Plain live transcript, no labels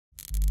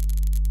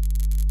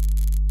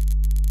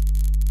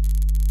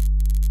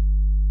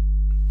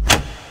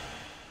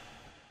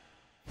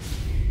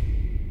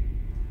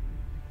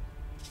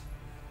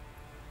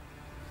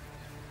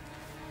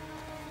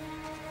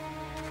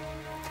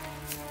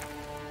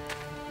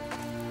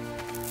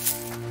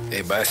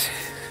Hey, boss.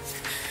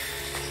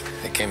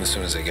 I came as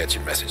soon as I got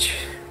your message.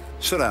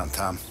 Sit down,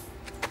 Tom.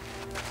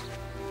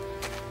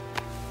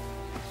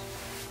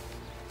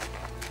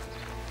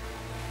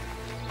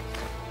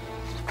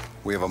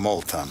 We have a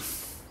mole, Tom.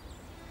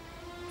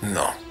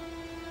 No.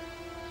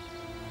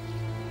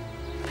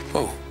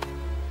 Who?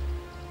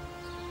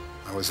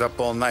 I was up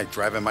all night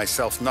driving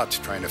myself nuts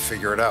trying to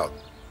figure it out.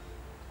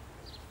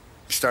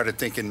 I started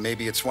thinking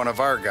maybe it's one of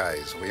our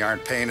guys. We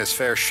aren't paying his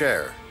fair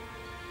share.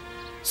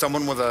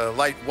 Someone with a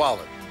light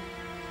wallet.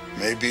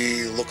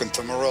 Maybe looking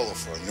to Morello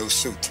for a new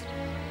suit.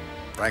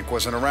 Frank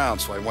wasn't around,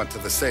 so I went to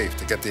the safe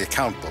to get the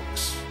account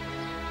books.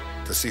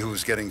 To see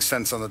who's getting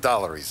cents on the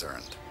dollar he's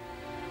earned.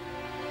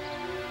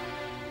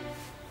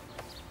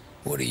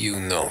 What do you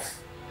know?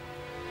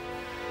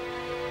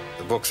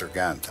 The books are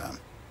gone, Tom.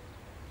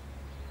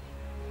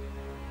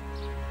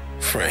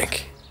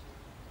 Frank.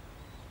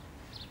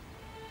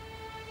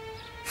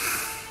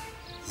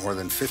 More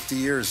than 50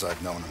 years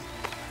I've known him.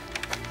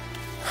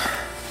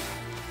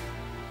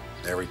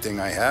 Everything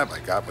I have, I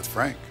got with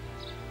Frank.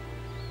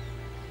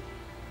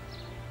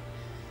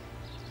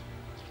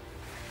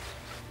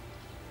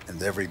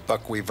 And every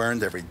buck we've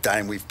earned, every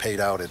dime we've paid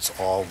out, it's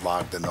all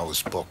logged in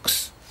those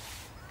books.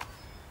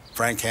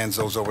 Frank hands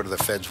those over to the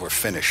feds, we're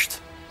finished.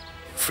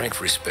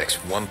 Frank respects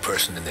one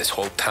person in this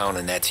whole town,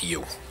 and that's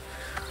you.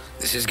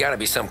 This has got to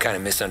be some kind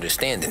of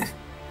misunderstanding.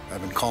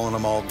 I've been calling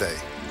him all day.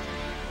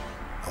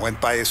 I went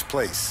by his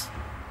place.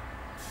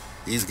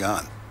 He's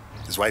gone.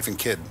 His wife and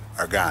kid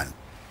are gone.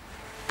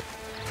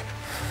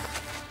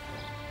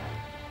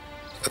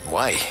 But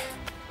why?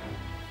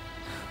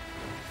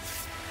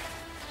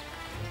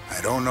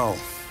 I don't know.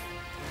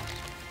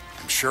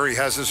 I'm sure he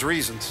has his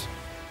reasons.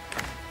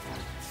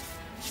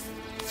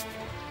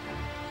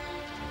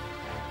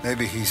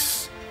 Maybe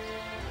he's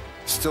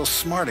still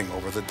smarting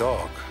over the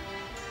dog.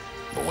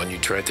 But when you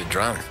tried to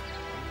drown?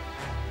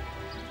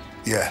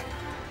 Yeah.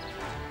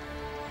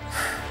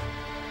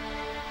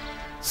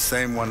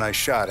 Same one I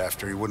shot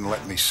after he wouldn't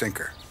let me sink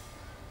her.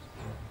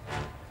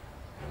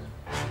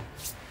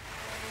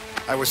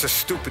 I was a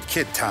stupid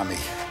kid, Tommy.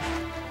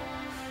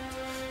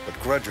 But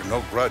grudge or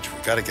no grudge,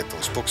 we gotta get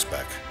those books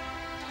back.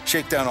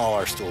 Shake down all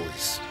our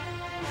stories.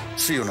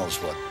 See who knows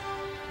what.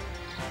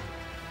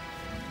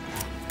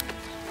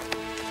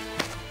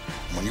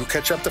 When you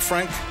catch up to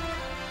Frank,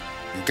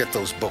 you get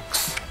those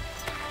books.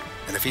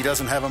 And if he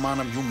doesn't have them on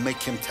him, you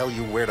make him tell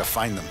you where to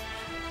find them.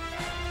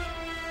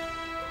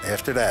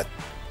 After that,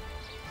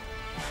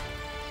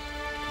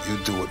 you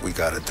do what we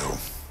gotta do.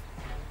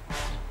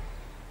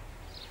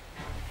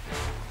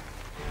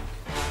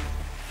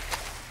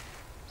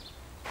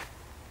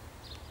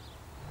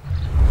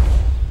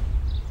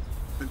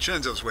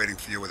 Vincenzo's waiting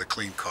for you with a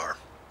clean car.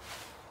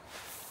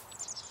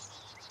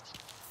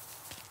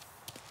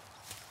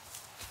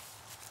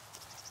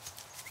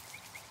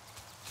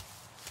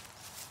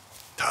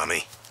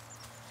 Tommy?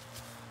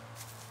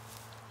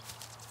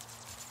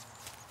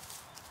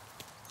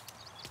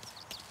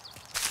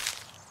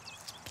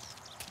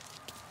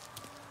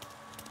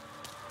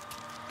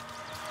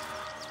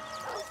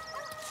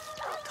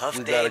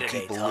 We gotta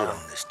keep a lid on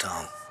this,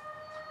 Tom.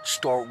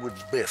 Start with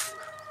Biff,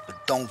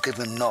 but don't give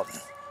him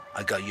nothing.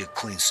 I got you a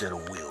clean set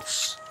of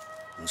wheels.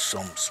 And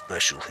something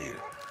special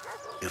here,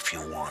 if you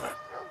want it.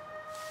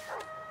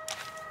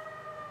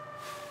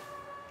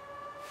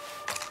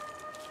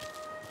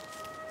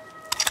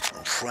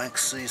 When Frank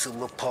sees a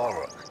La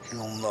Parra,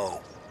 he'll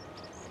know.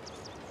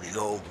 The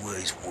old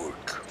ways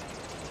work.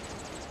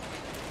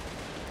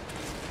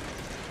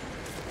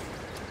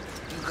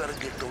 You gotta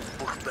get those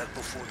books back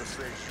before the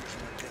feds use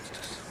them against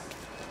us.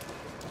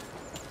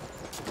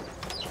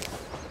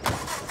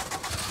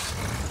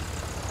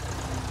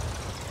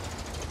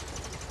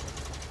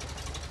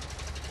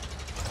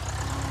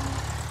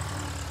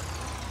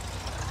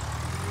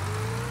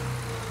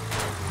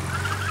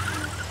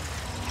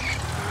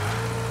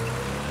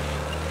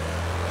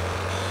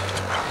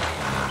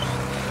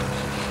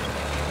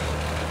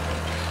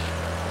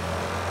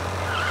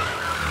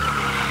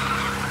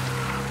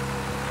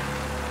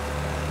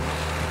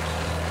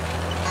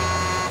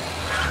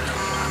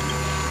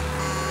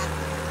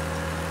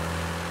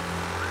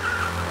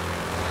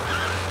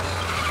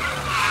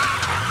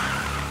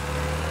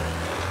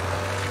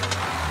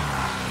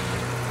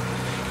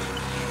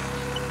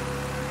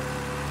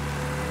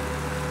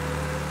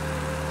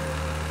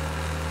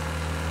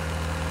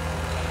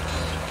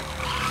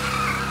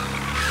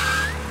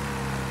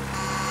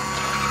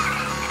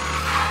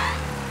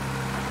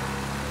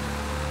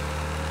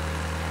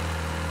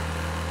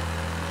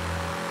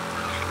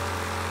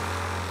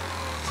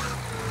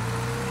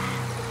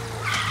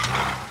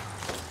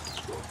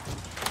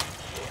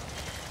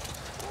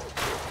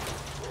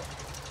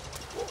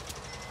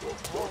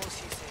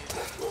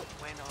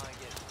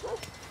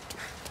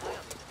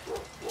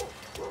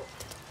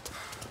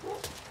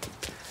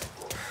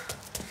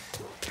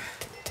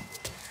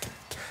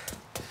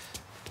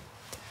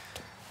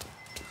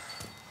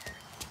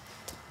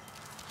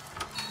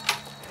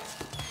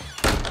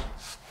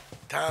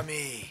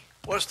 Tommy,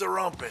 what's the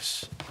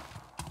rumpus?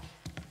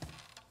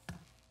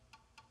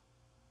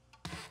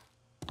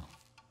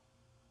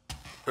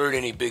 Heard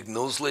any big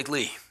news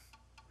lately?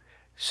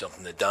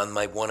 Something that Don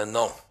might want to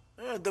know.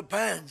 It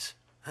depends.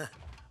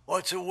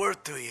 What's it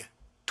worth to you?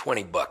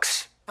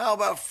 $20. How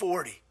about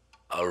 40?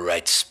 All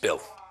right,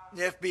 spill.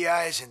 The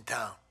FBI's in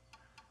town.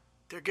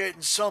 They're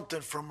getting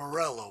something from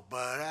Morello,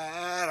 but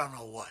I don't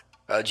know what.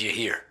 How'd you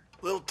hear?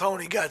 Little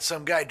Tony got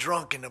some guy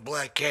drunk in the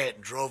Black Cat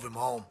and drove him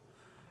home.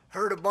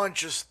 Heard a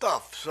bunch of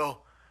stuff, so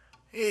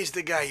he's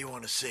the guy you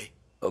want to see.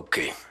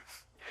 Okay.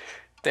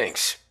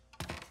 Thanks.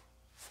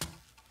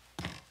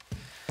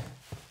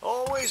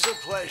 Always a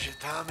pleasure,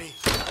 Tommy.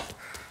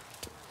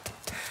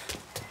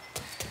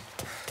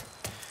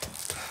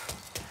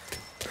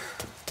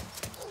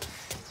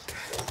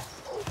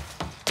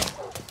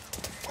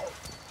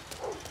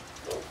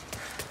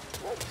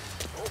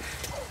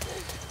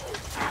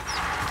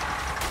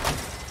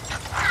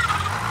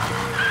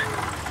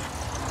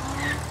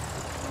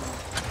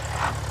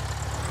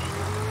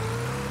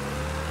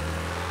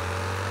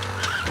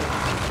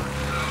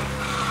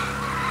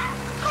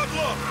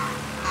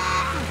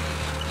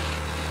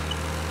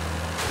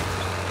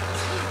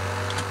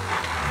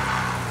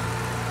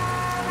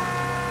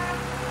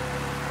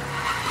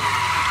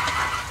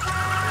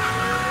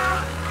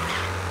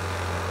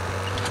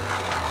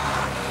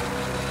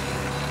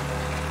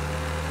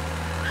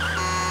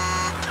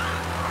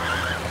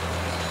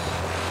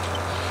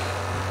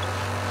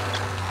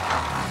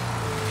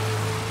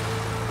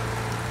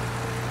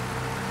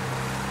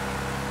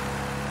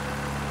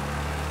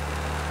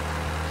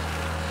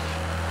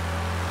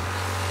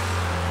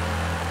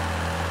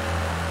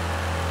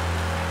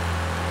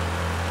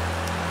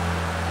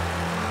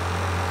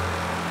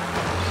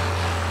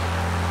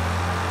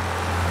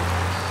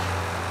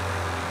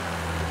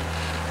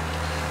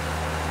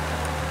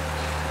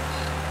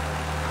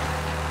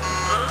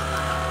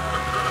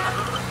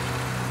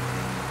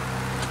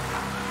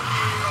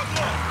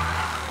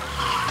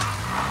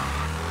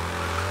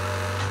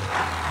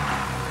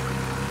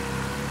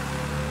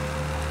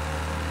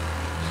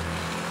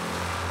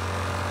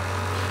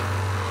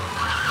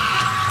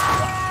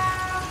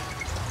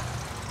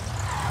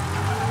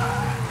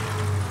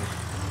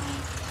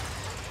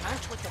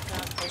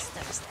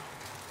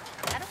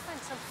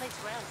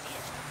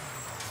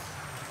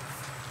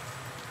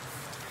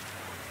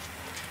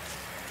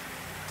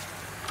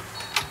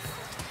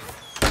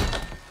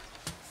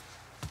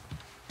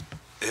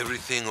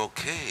 Everything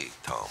okay,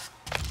 Tom?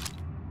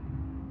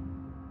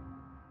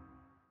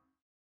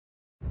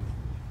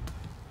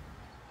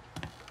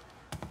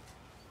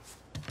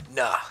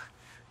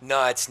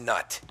 Nah, it's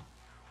not.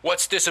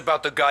 What's this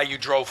about the guy you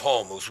drove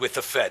home who's with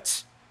the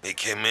feds? He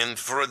came in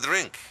for a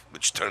drink,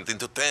 which turned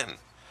into 10.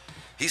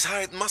 He's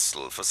hired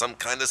muscle for some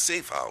kind of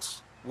safe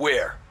house.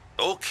 Where?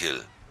 Oak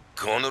Hill,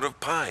 corner of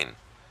Pine.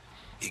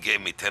 He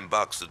gave me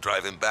 $10 to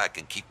drive him back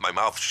and keep my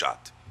mouth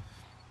shut.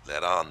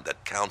 Let on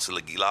that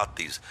Councilor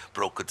Gilatti's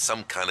brokered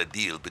some kind of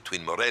deal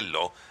between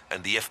Morello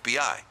and the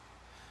FBI.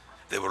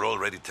 They were all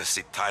ready to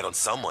sit tight on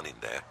someone in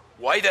there.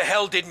 Why the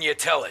hell didn't you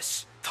tell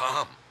us?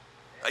 Tom,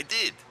 I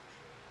did.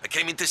 I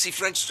came in to see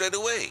French straight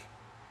away.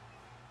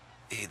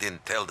 He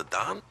didn't tell the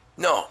Don?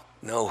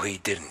 No, he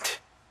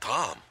didn't.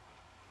 Tom,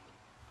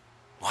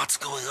 what's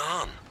going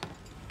on?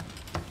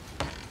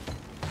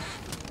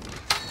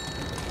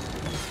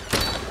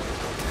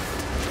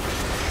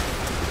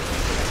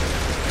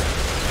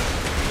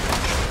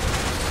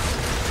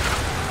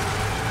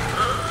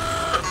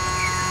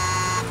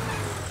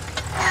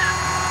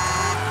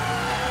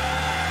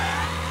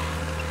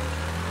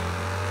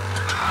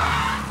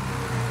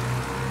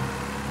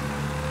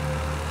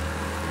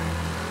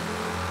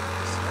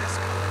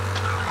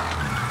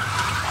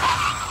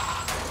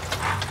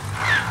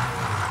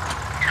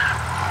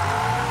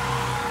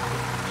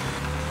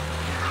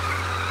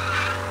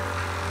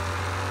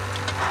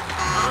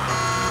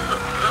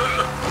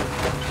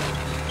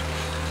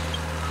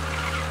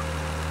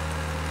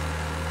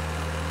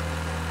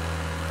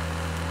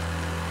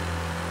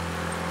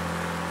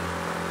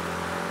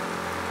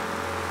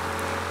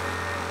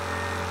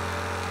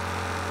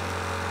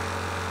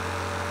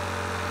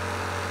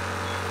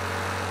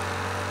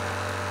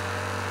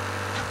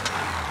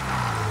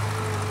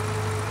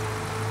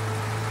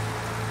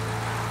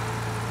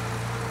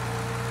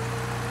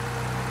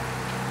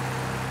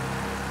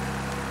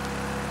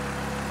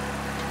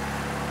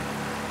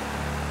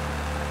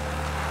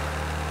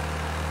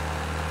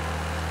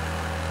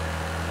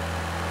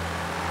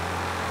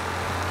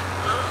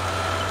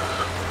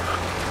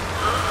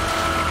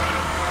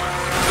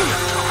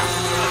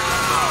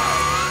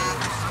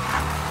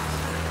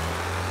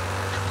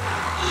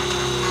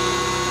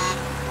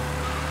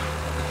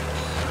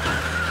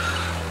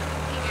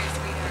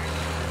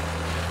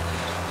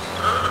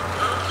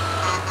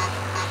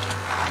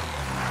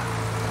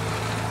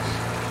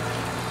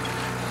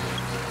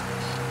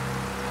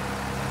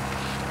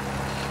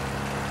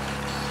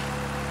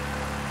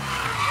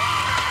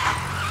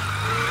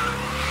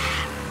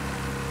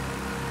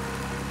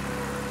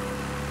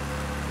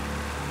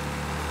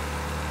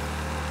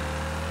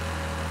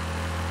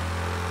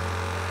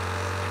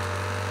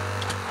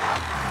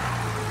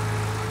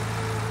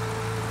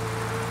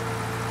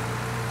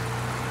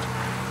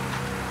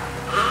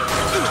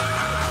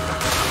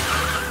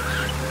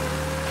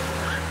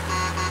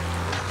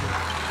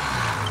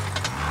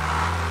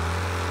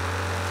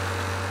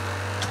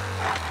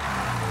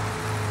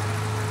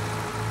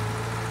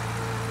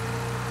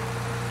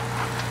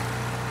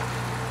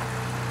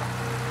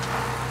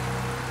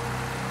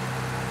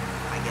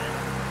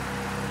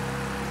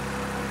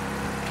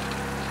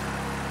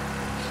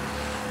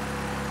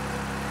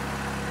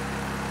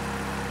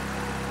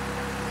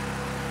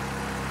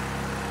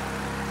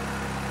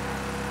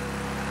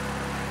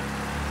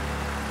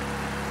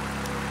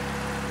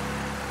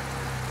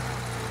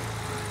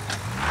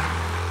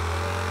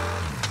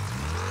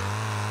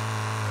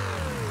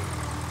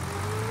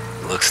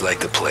 Looks like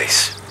the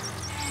place.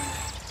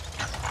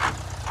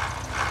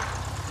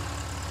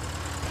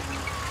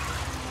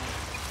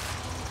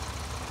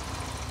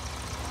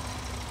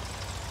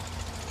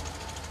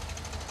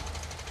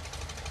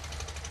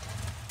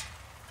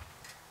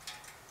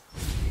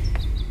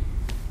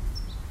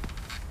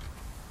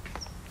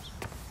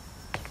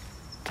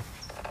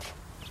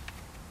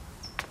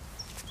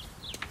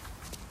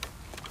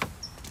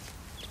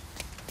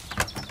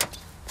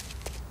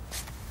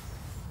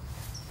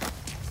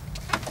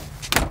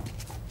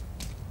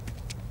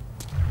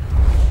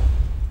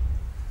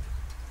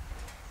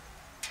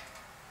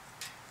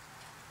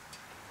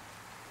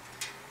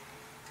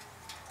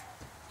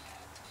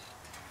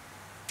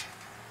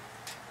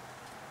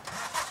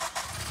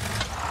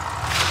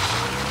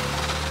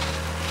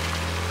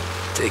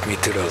 Take me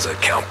to those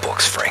account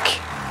books, Frank.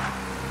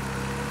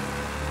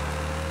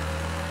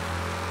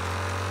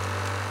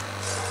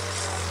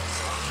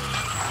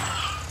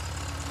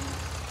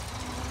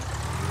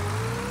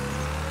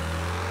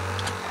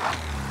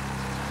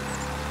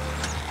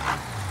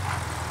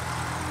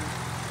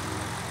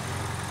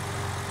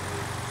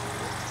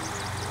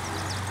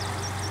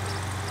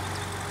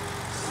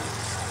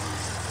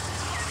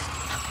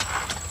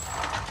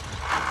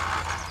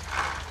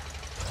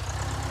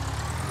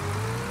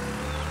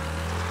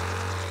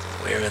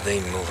 Where are they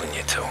moving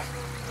you to?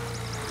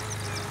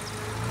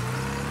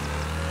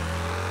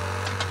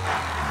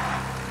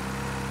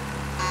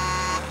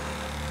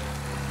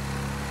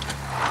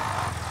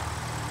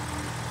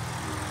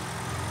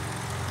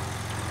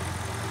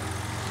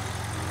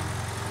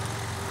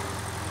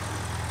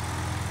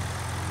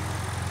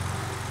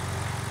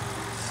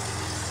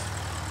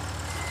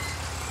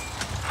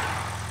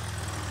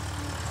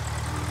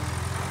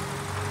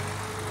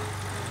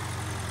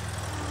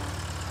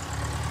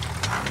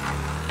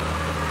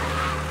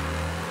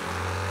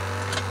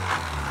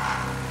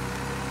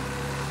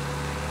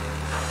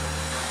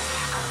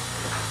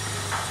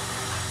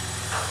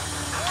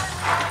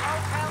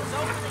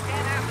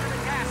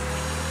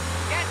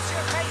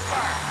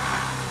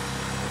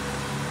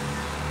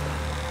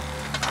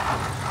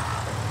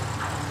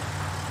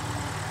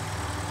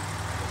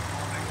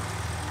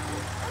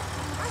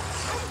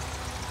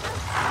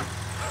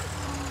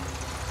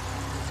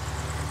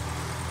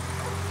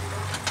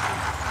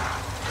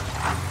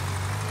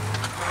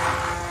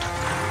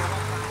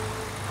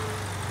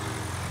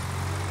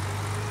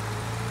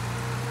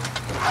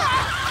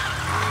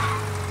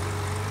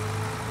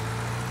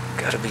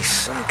 Gotta be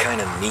some kind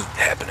of meat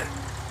happening.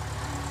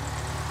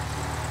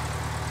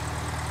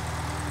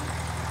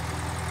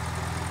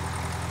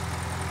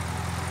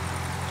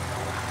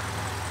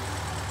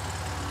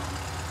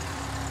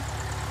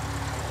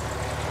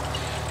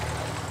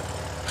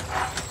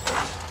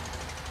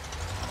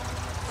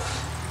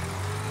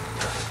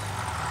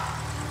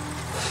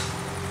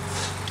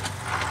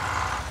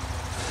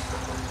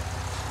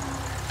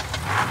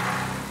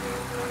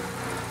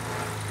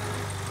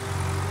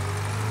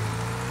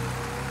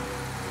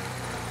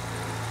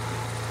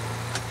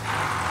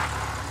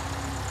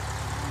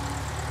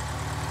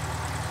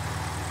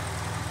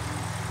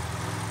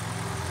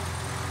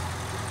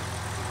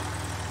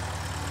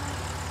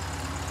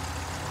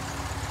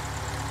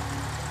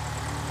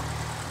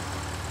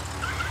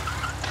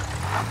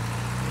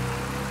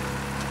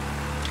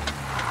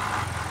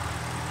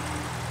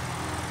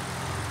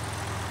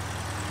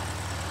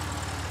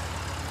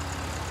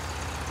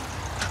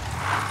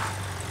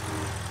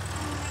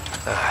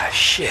 Ah,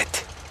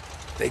 shit.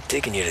 They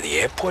taking you to the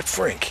airport,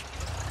 Frank?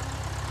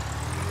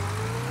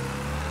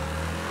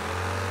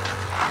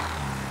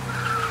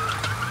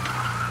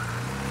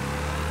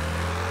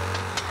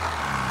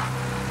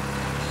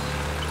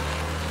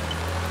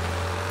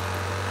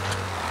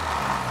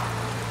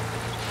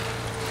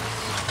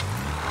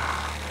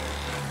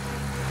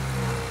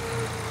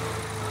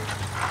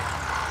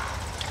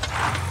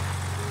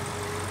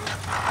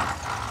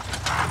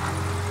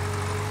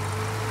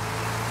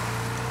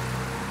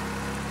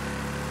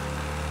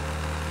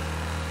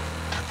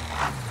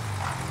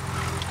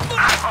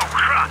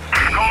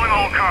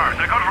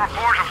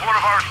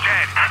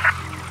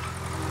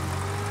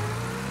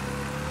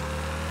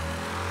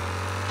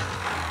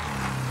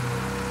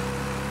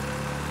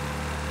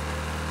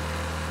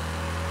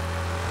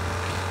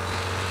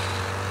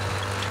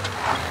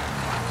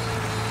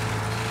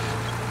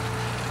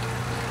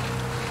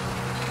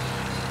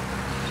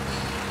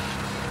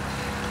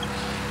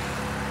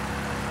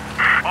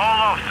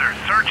 All officers,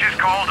 search is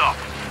called up.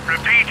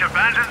 Repeat,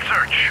 abandon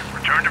search.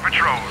 Return to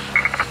patrols.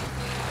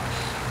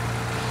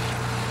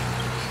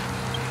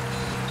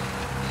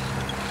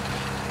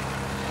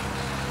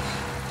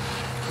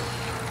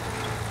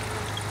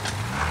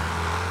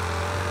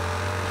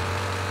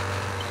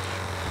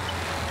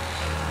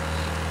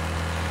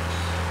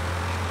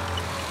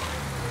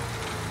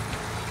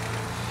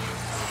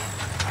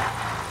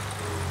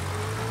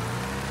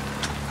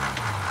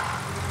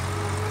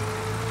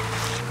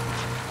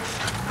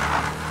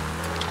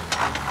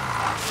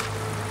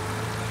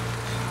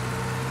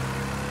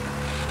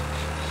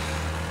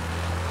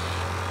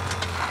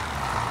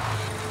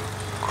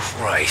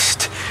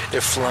 Christ. They're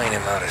flying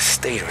him out of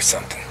state or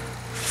something.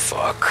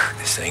 Fuck,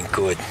 this ain't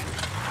good.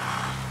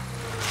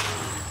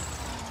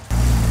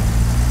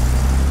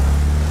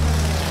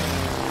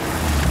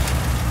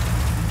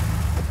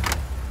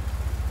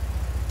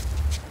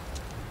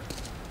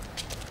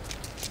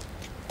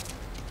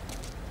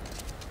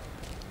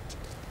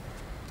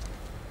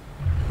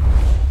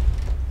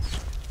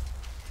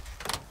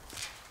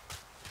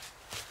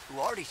 Who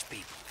are these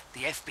people? The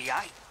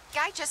FBI?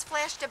 Guy just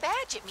flashed a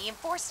badge at me and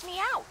forced me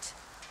out.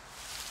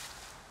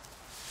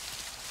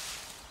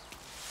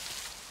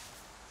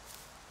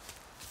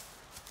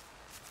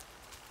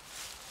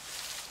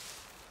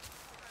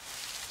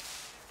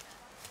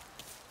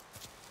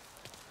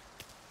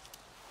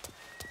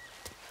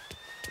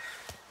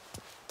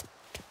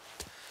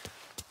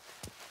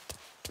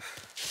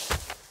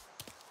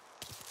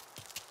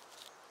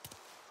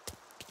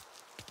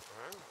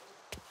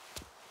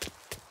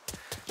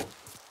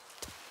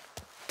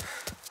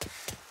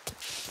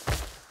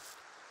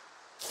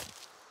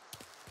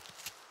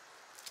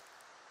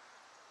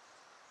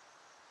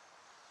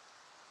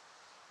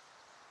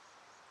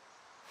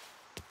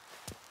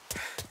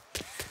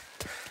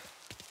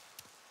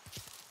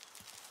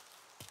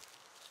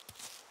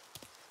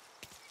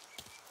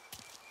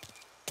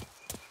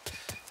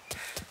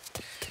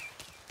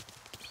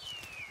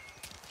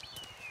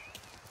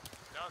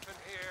 Nothing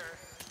here.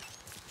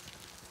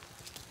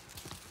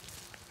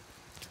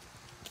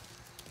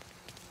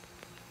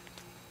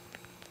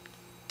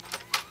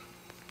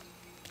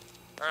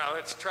 All right,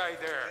 let's try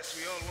there. Guess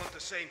we all want the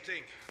same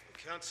thing.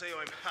 I can't say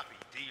I'm happy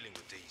dealing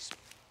with these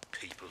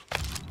people.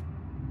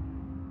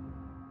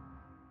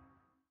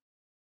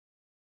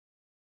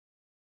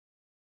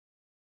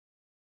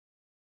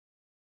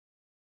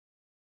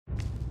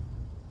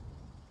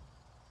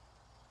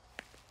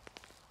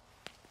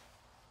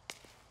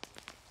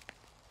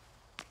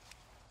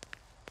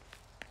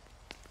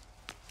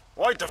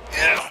 What the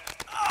f-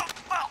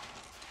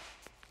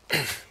 We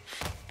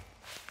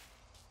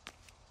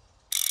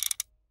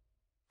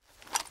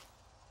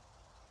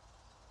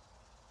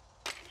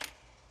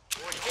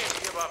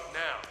can't give up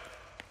now.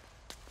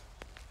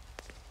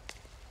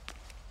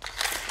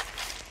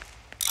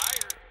 I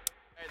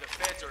heard the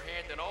feds are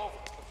handing over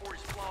before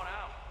he's flown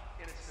out.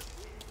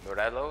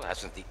 Morello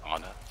hasn't the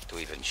honor to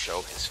even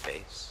show his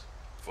face.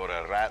 For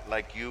a rat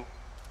like you?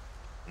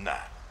 Nah.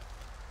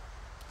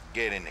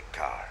 Get in the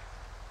car.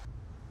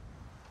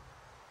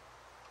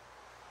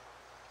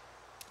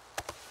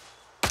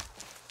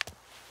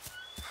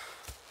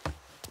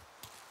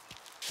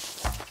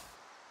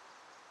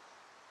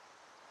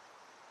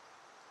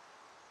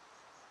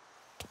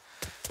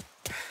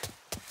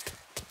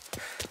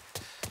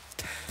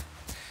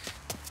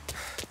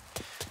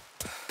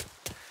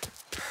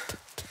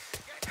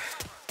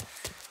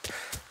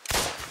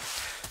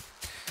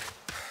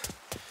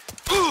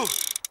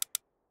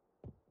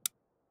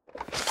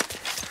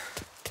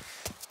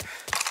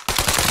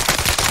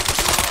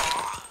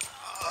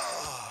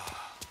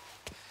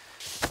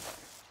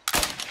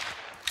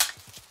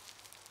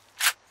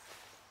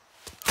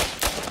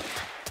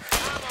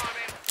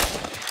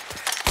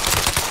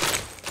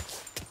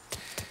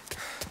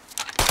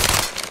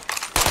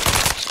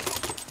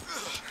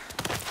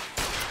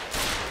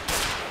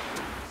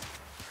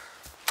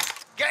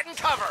 Getting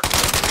covered!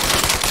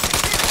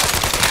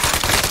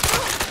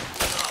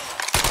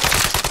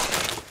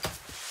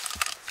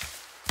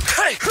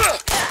 Hey!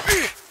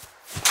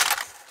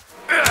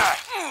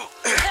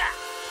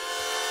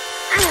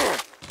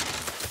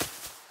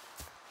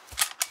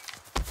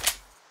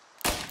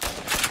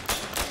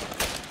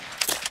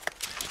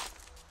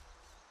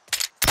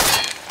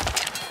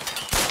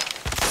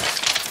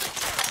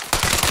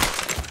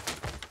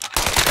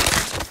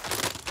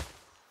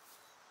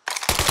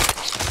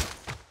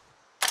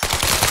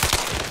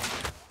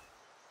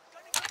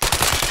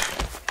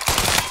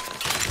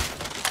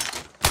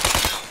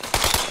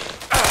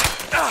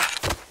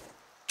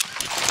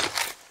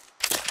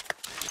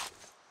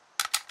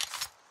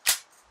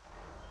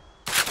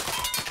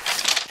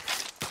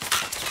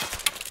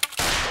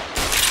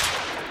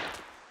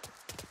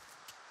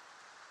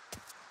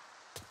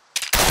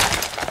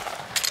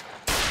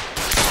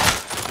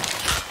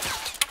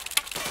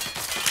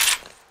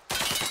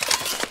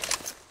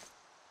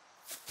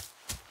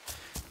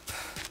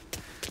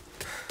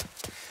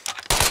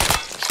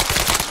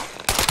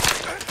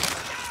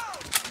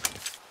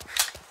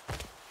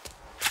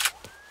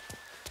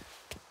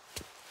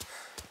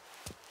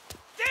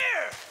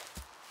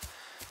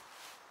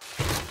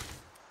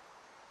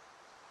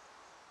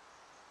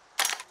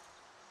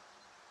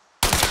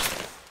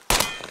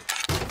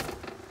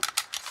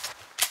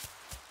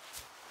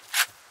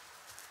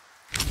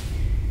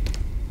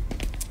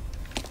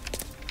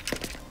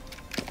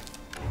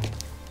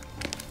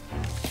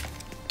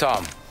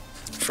 Tom.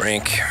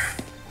 Frank,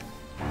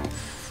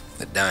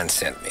 the Don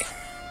sent me.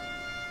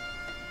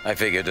 I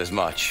figured as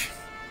much.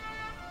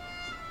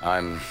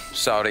 I'm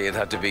sorry it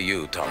had to be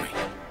you, Tommy.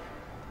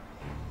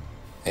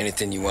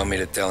 Anything you want me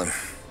to tell him?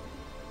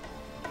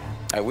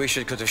 I wish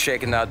it could have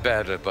shaken out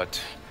better,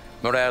 but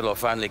Morello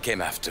finally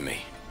came after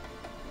me.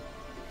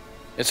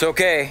 It's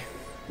okay.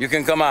 You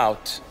can come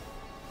out.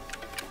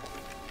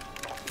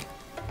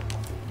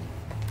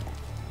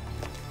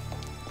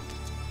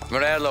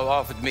 Morello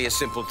offered me a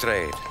simple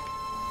trade.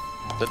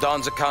 The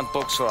Don's account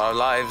books for our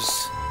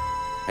lives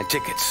and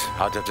tickets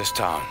out of this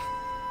town.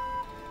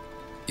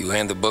 You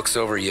hand the books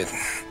over yet?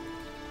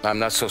 I'm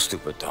not so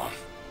stupid, Don.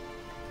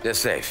 They're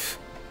safe.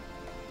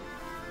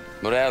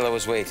 Morello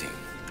was waiting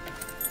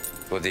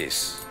for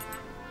this.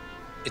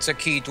 It's a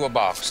key to a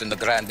box in the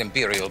Grand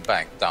Imperial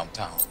Bank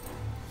downtown.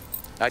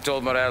 I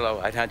told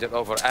Morello I'd hand it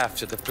over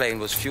after the plane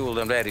was fueled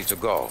and ready to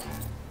go.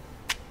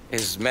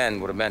 His men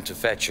were meant to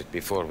fetch it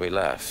before we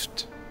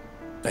left.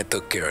 I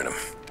took care of them.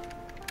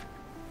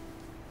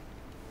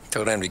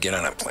 Told them to get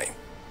on a plane.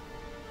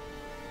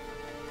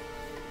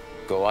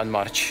 Go on,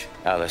 March.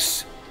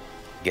 Alice,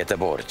 get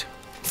aboard.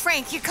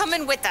 Frank, you're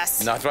coming with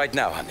us. Not right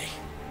now, honey.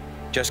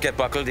 Just get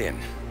buckled in.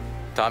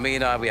 Tommy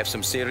and we have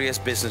some serious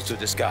business to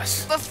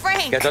discuss. But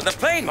Frank... Get on the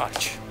plane,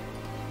 March!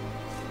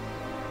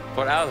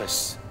 For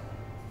Alice.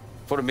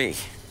 For me.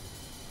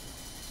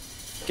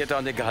 Get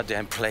on the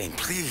goddamn plane,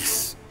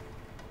 please.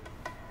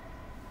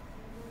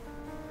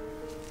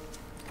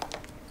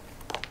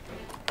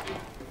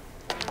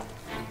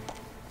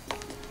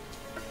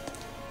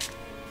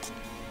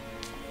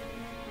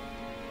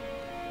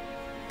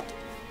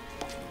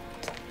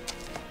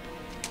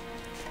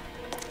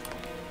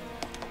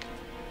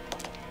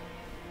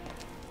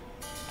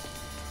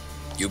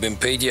 You been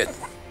paid yet?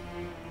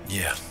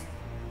 Yeah.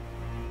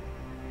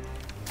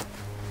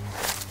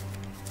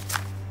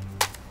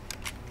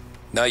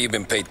 Now you've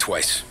been paid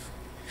twice.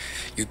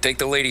 You take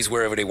the ladies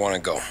wherever they want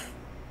to go.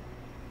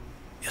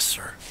 Yes,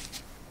 sir.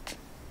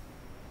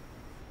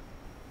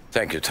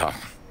 Thank you, Tom.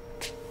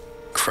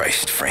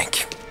 Christ,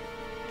 Frank.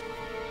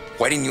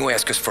 Why didn't you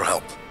ask us for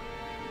help?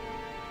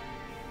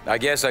 I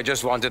guess I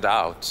just wanted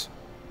out.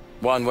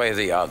 One way or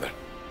the other.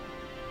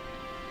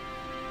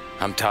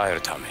 I'm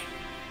tired, Tommy.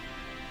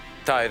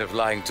 Tired of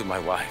lying to my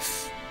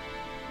wife.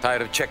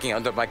 Tired of checking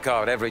under my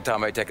car every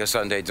time I take a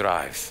Sunday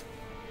drive.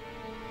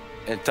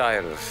 And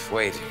tired of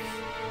waiting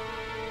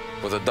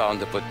for the dawn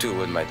to put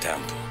two in my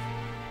temple.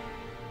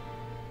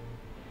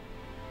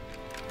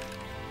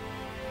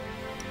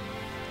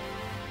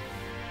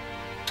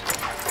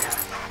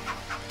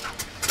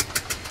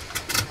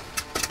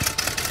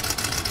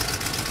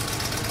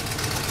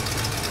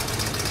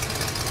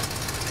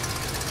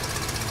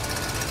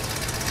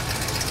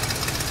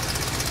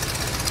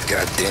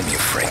 God damn you,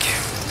 Frank.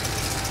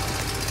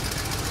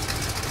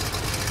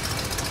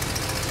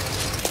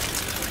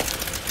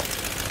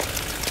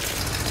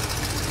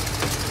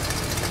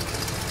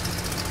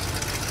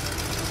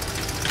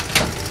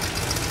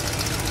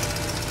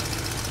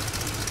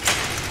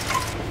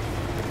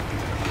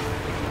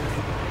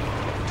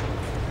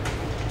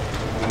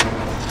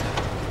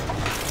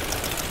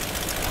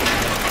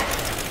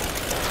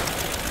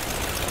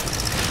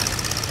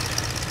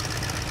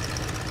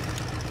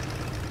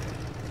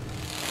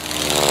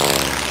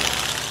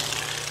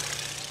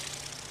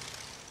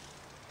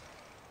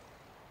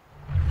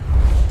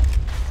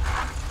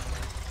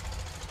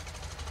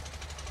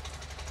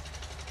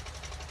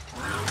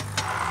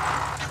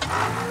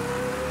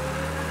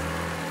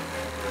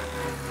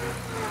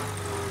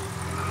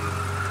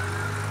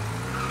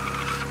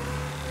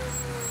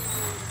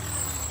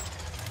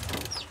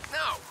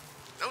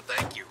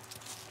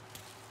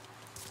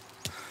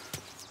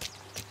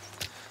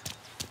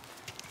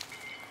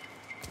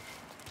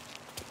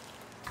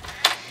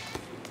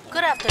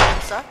 Good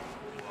afternoon, sir.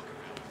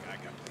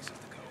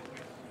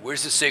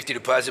 Where's the safety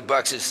deposit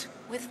boxes?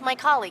 With my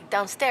colleague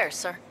downstairs,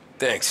 sir.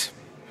 Thanks.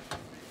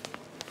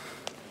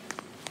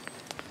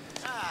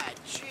 Ah,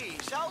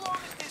 jeez. How long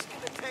is this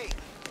gonna take?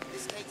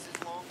 This takes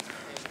as long as it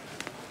takes.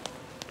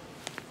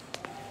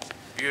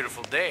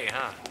 Beautiful day,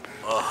 huh?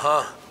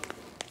 Uh-huh.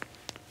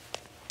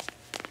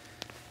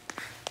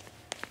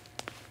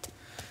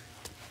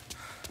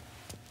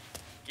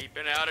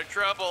 Keeping out of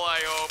trouble,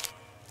 I hope.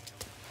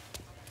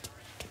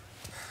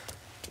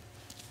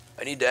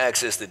 I need to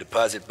access the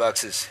deposit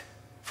boxes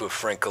for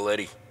Frank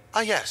Coletti.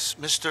 Ah, yes,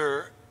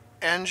 Mr.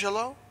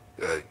 Angelo?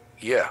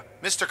 Yeah.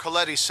 Mr.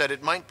 Coletti said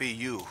it might be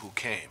you who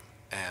came,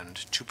 and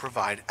to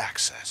provide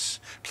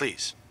access.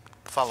 Please,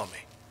 follow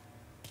me.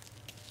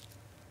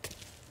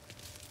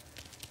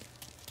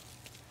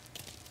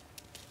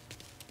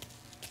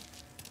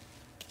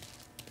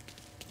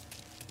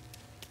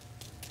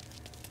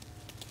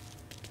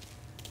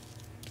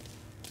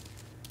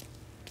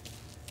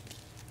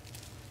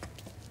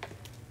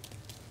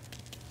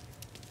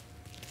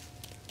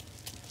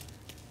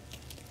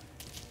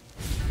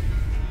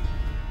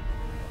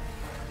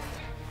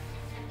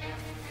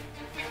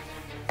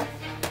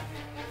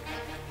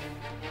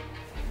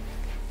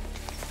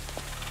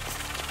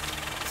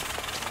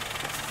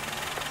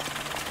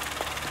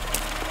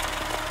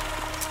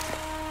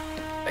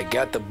 I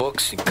got the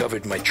books and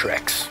covered my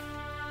tracks.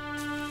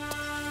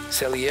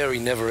 Salieri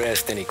never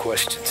asked any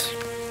questions.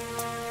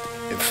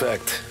 In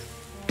fact,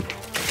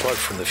 apart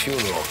from the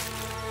funeral,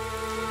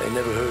 I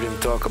never heard him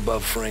talk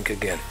about Frank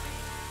again.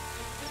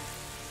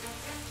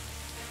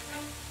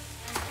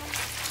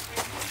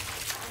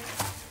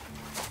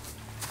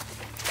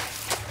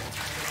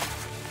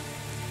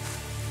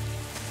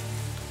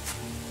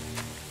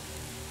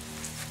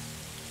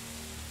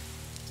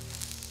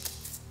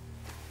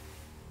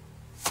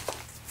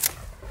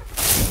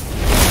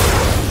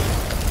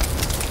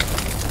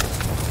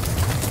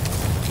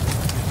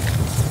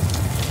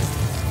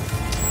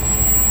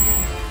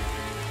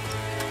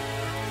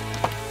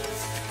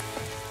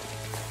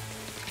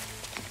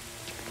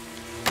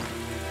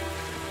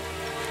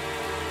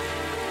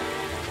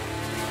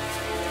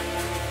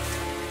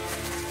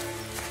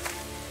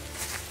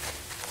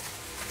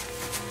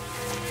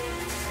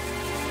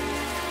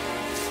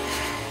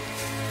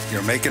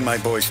 You're making my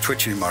boys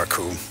twitchy,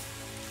 Marku.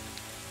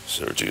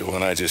 Sergio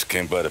and I just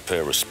came by to pay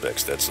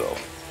respects, that's all.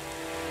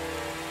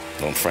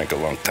 Known Frank a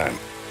long time.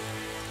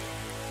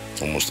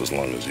 Almost as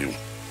long as you.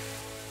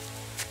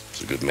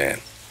 He's a good man.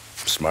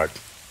 Smart.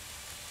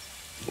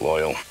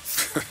 Loyal.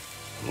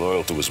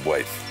 Loyal to his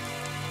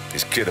wife.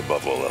 His kid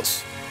above all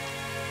else.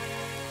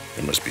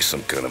 There must be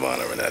some kind of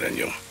honor in that in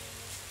you.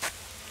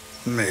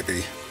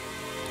 Maybe.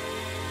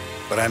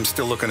 But I'm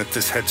still looking at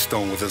this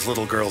headstone with his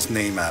little girl's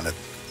name on it.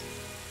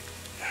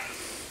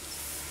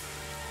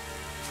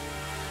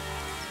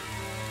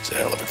 It's a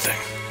hell of a thing.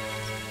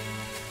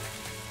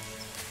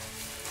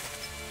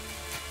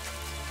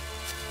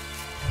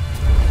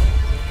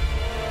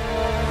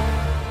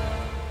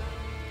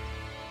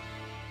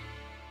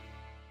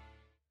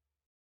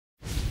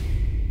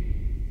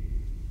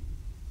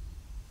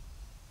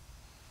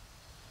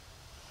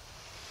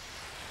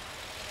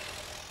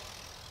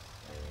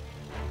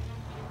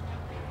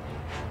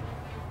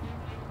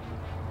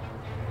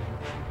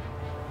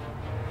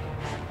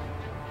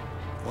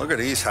 Look at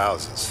these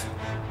houses.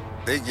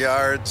 Big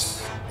yards,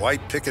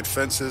 white picket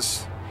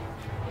fences.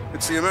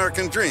 It's the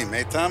American dream,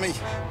 eh, Tommy?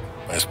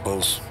 I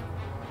suppose.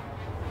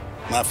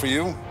 Not for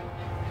you?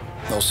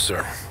 No,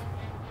 sir.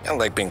 I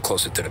like being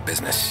closer to the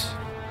business.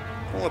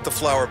 Don't let the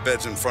flower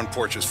beds and front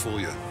porches fool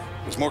you.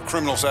 There's more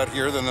criminals out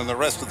here than in the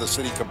rest of the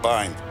city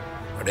combined.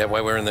 Is that why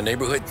we're in the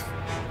neighborhood?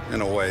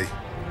 In a way.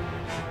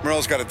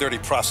 Merle's got a dirty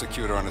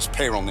prosecutor on his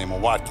payroll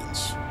named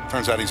Watkins.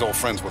 Turns out he's old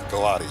friends with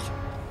Galati.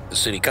 The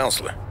city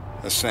councilor?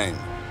 The same.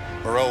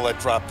 Morello let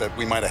drop that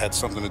we might have had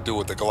something to do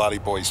with the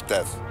Galati boy's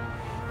death.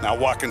 Now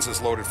Watkins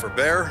is loaded for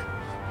bear,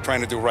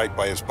 trying to do right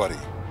by his buddy.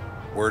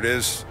 Word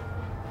is,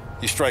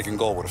 he's striking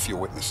gold with a few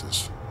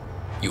witnesses.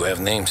 You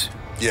have names?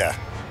 Yeah.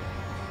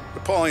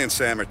 But Paulie and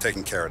Sam are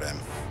taking care of them.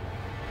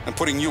 I'm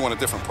putting you on a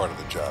different part of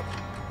the job.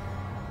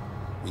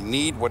 We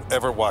need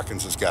whatever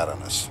Watkins has got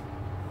on us.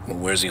 Well,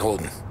 where's he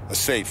holding? A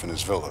safe in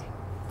his villa.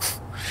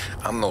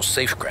 I'm no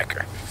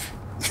safecracker.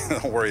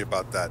 Don't worry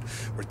about that.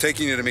 We're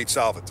taking you to meet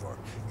Salvatore.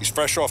 He's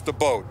fresh off the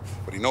boat,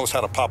 but he knows how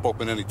to pop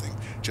open anything.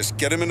 Just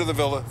get him into the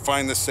villa,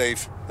 find the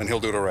safe, and he'll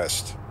do the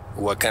rest.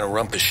 What kind of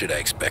rumpus should I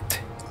expect?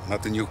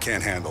 Nothing you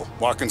can't handle.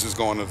 Watkins is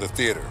going to the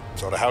theater,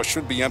 so the house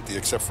should be empty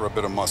except for a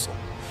bit of muscle.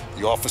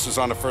 The office is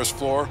on the first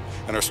floor,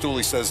 and our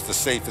stoolie says the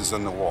safe is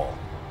in the wall.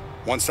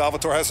 Once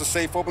Salvatore has the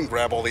safe open,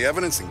 grab all the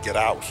evidence and get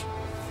out.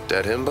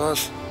 That him,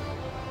 boss?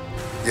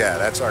 Yeah,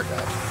 that's our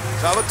guy.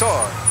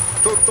 Salvatore,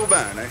 tutto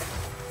bene?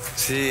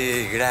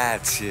 Sì,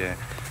 grazie,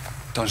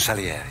 Don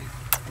Salieri.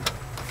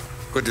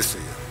 Good to see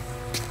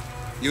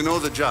you. You know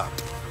the job.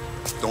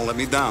 Don't let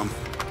me down.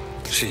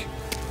 Sì,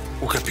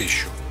 ho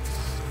capisco.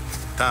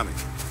 Tommy,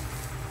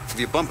 if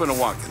you bump into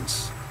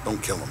Watkins,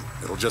 don't kill him.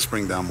 It'll just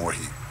bring down more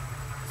heat.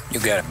 You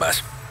got it,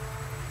 boss.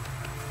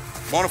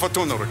 Buona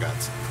fortuna,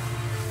 ragazzi.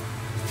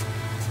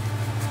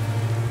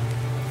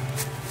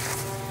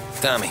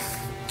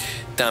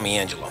 Tommy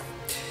Angelo.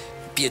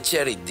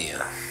 Piacere di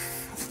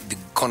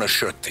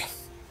conoscerti.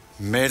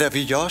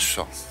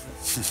 Meraviglioso.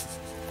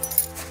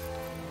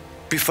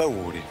 Per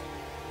favore.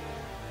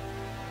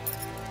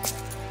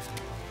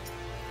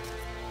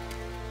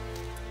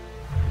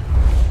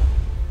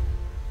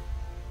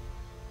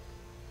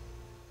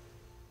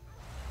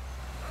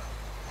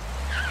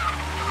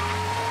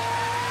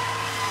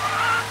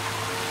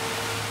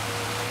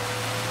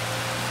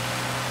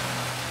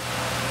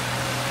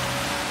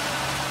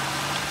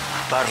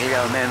 Parli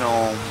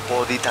almeno un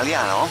po' di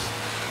italiano?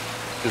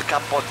 Il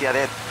capo ti ha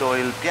detto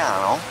il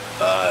piano?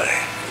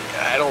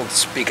 I don't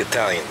speak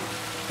Italian.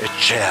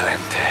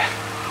 Eccellente.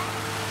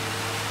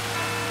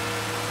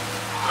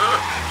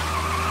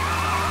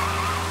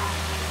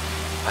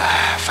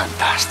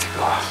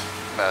 Fantastico.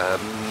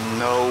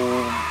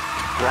 No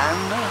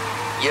plan?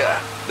 Yeah,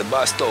 the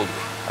boss told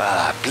me.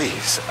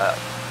 Please,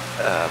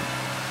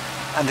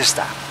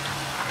 understand.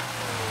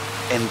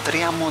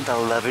 Entriamo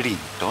dal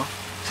labirinto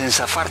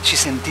senza farci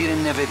sentire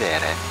né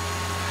vedere.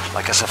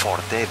 La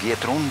cassaforte è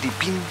dietro un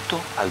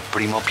dipinto al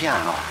primo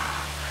piano.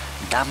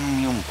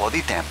 Dammi un po'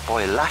 di tempo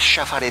e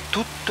lascia fare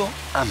tutto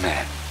a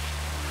me.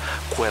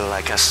 Quella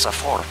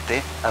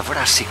cassaforte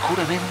avrà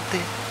sicuramente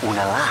un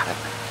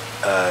allarme.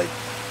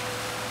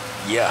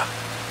 Yeah.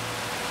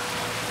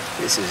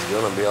 This is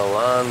gonna be a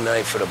long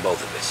night for the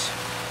both of us.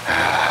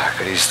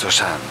 Cristo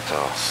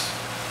santo.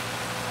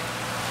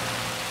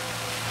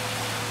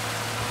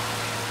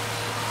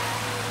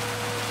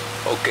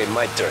 Okay,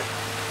 my turn.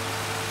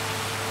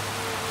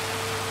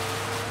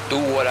 Do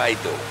what I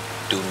do.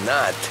 Do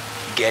not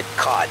get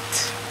caught.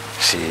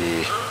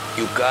 Sì.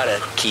 You gotta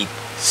keep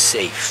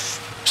safe.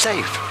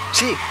 Safe?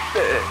 Sì.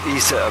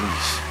 Is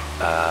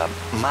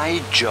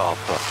my job.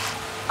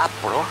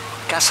 Apro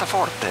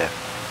cassaforte.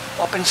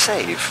 Open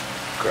safe.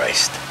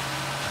 Christ.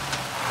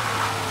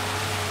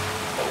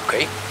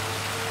 Okay.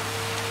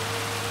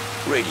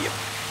 Radio.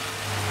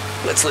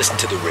 Let's listen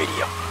to the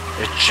radio.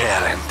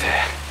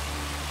 Eccellente.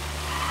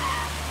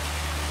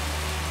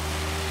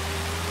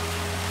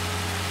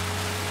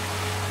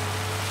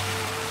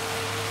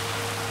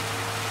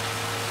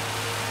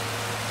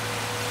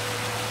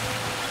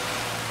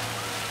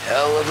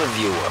 of a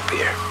view up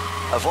here.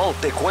 A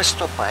volte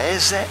questo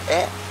paese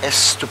è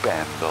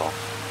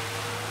stupendo.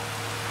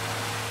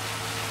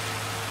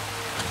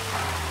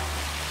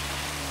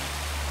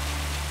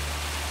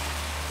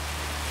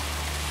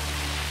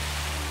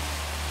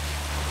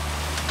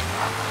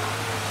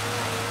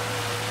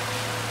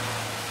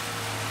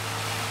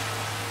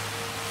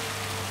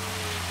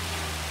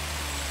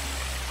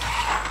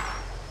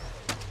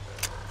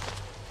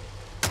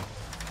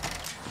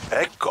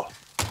 Ecco,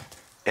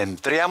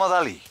 entriamo da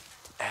lì.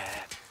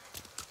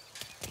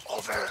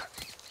 Over.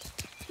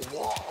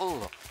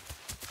 Wall.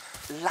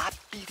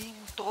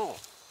 Labirinto.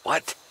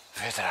 What?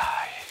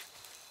 Vedrai.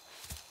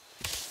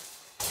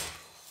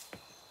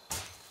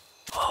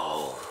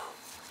 Oh,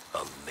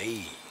 a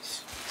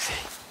maze. Sì,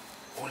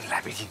 un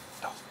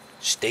labirinto.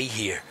 Stay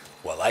here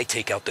while I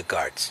take out the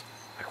guards.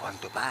 A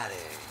quanto pare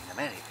in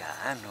America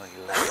hanno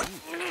il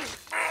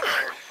labirinto.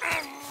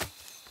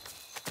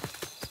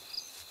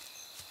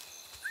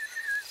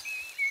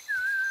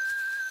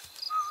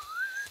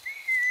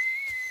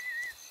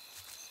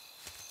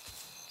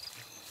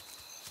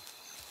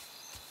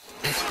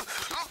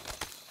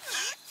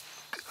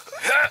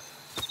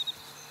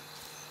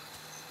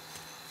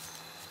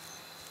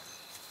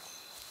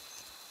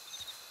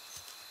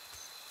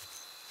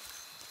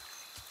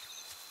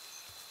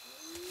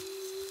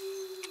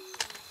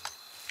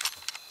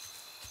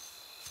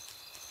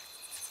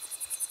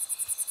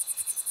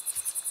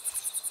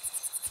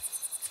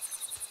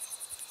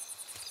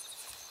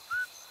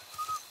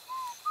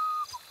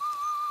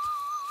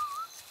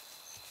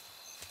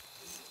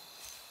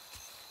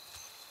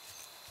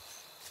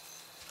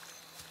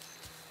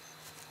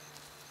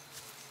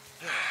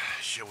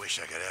 Sure wish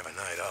I could have a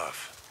night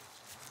off.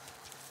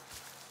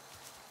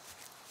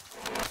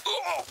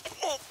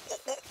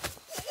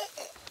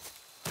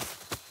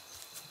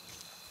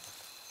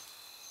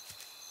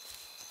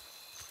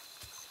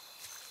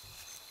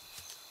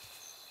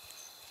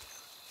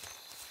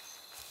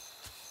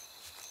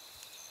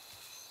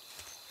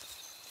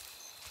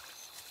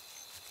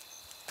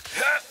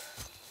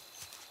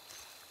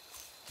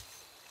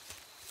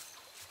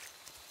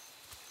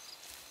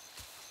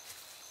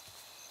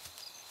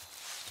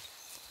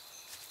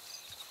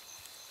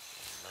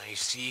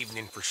 Nice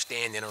evening for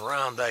standing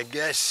around, I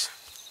guess.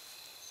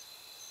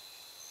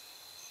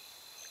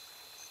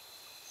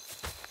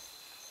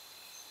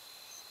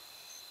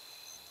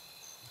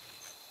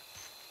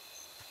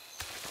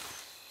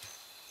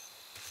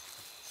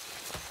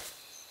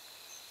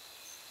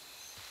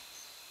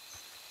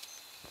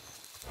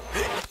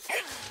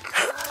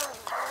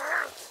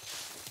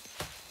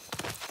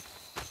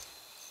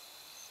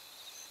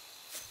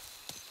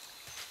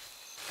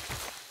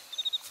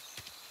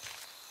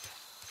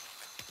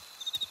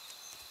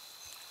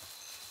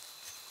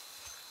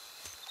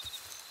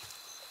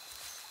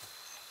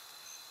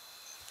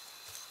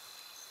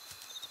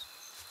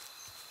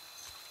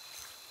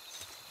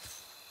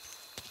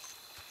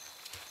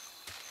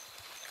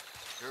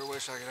 Sure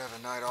wish I could have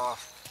a night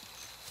off.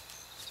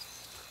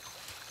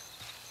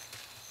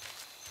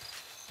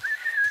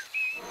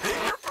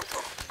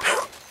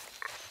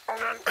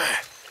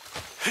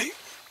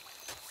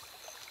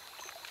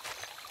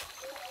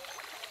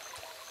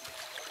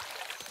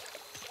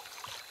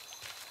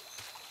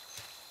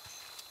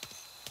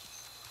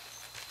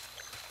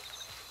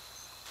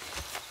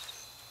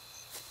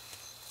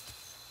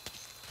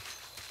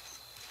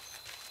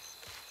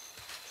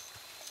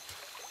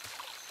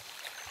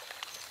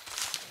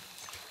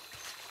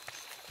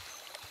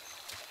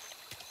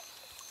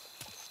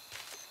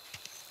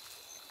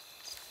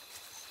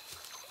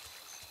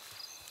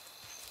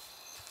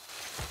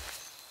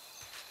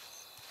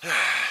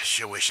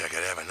 Sure wish I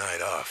could have a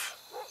night off.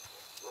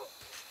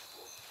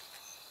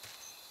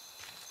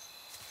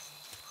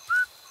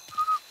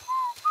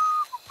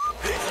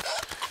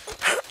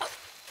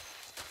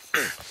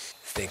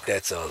 Think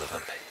that's all of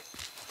them.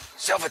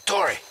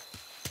 Salvatore!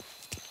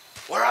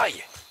 Where are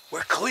you?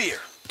 We're clear.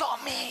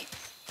 Tommy,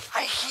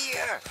 I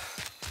hear.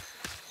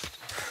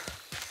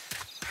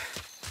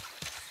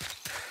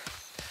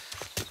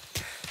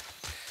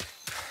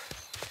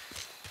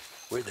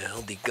 Where the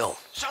hell did he go?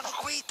 Sono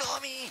qui,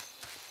 Tommy.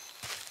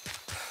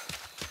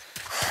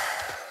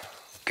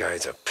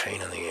 Guy's a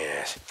pain in the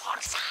ass.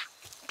 Forza,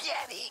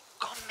 vieni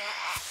con me.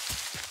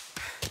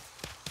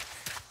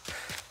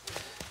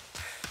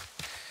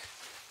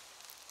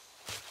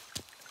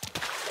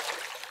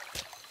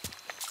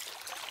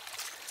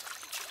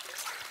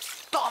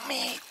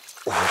 Tommy,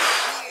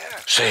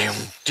 sei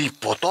un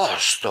tipo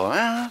tosto,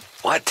 eh?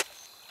 What?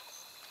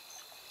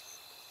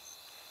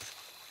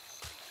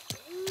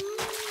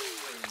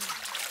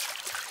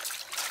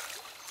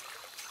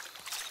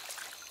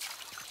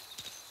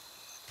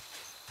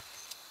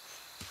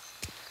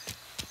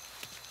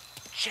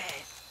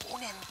 C'è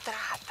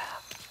un'entrata.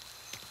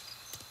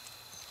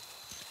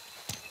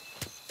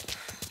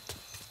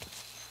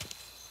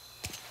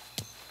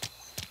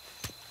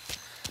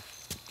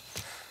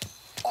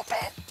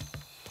 Open.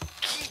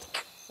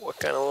 Kick. What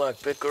kind of luck,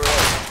 pick her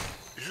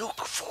up?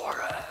 Look for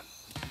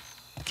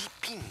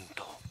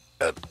dipinto.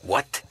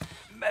 What?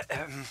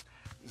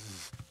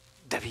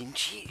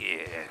 Vinci,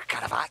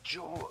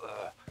 Caravaggio.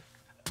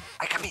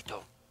 Hai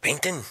capito?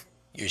 Painting?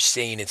 You're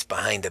saying it's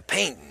behind the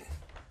painting?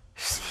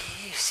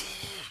 Sì, sì.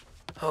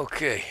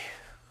 Okay,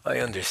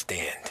 I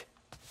understand.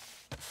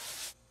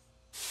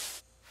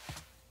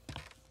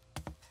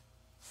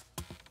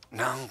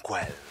 Non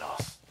quello.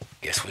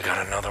 Guess we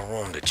got another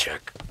room to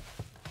check.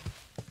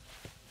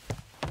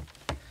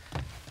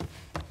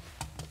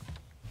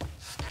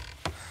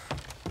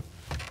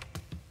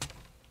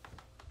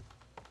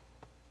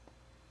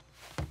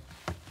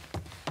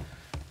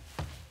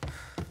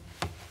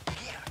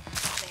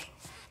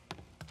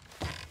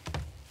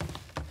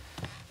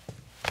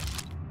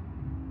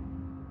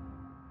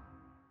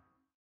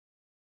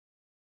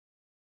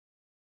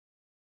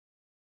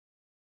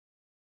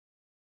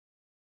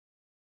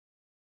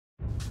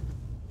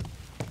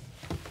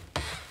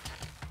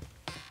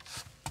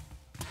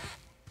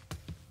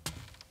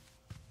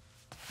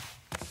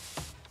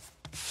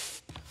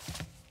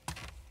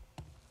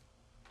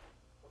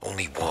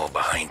 Only wall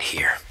behind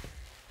here.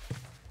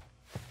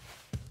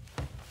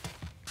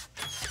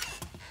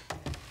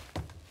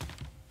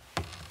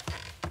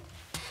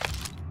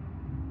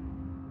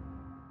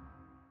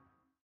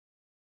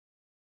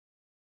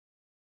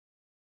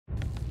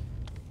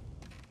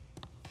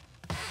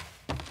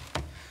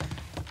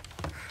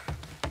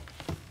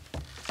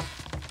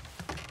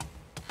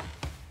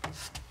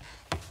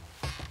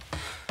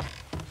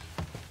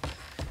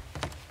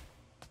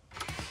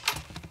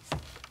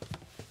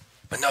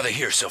 Another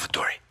here,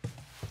 Salvatore.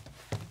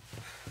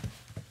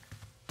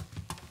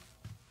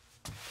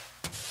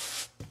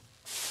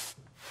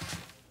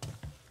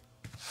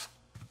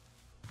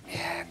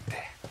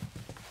 Niente.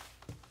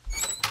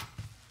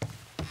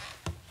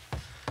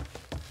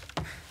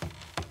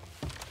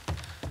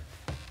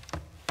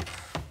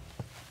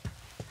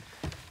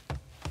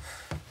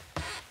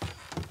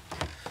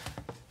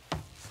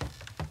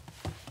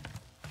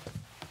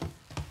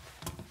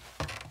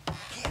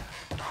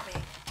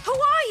 Who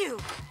are you?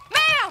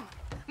 Ma'am!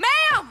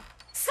 Ma'am!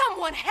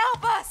 Someone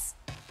help us!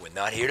 We're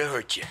not here to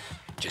hurt you.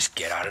 Just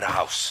get out of the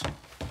house.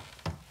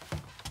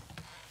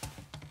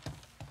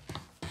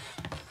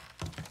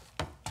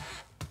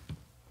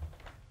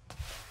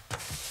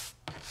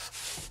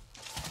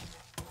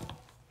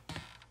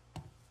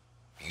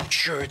 You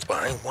sure it's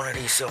behind one of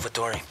these,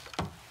 Salvatore?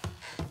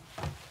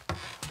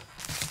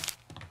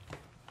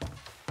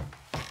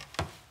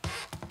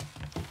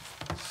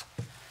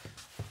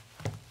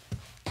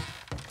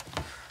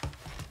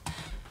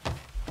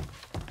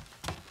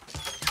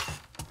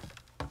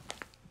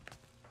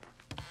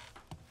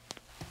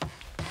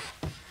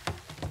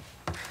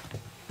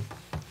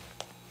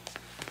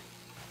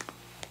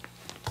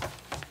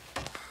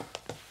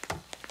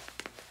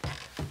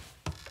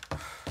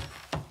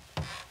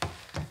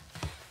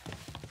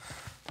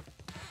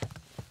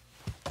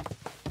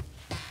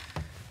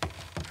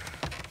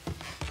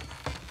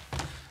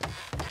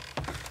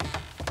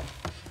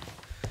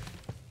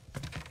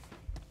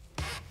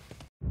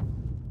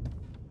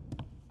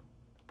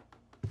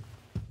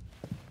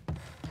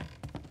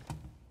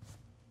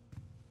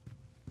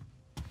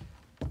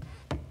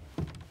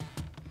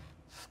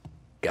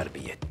 Gotta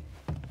be it.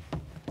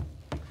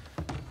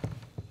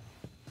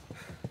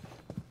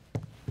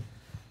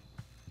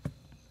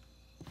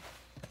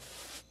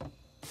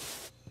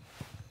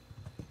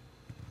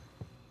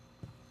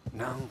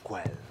 Non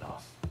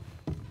quello.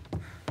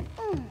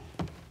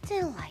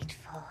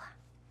 Delightful.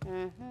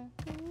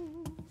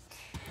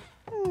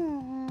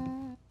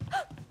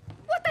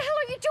 What the hell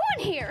are you doing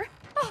here?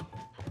 Oh,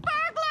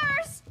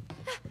 burglars!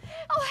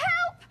 Oh,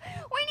 help!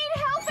 We need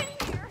help in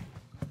here!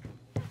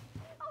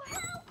 Oh,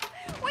 help!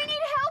 We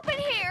need help in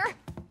here!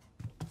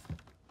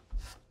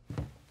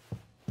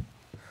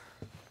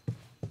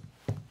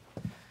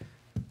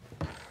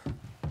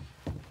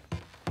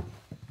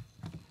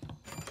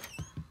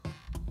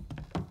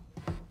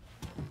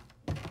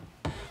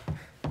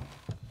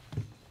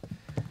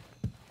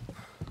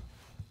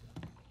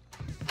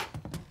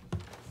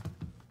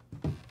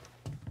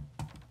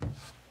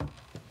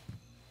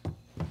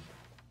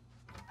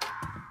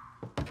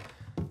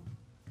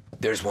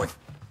 There's one.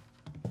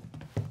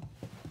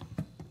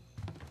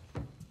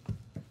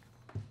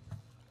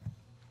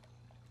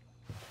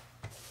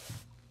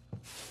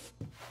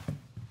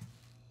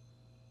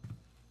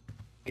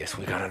 Guess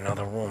we got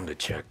another room to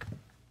check.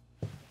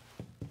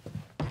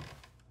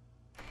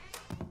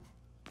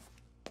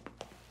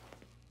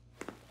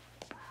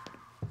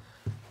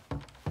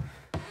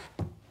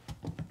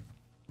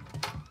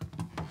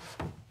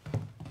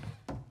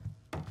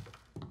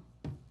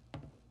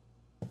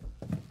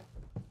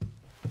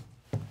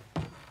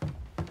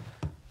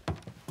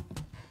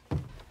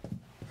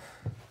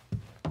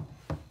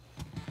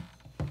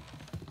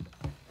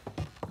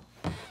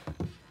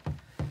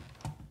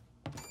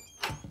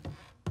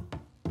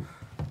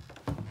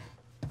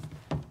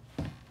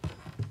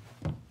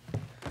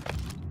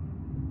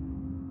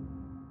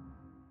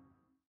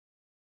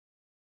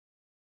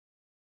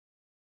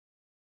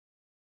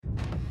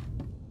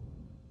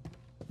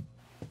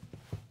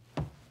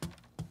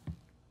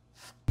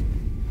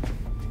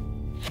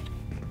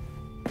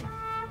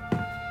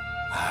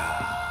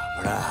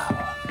 Bravo.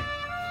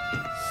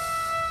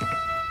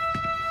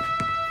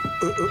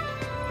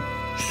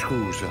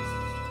 Scusa.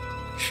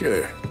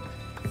 Sure.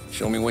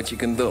 Show me what you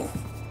can do.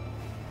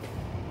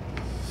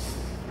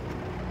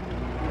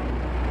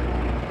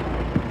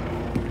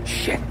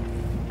 Shit.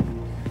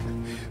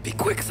 Be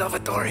quick,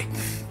 Salvatore.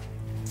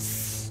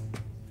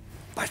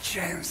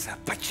 Pazienza,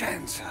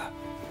 pazienza.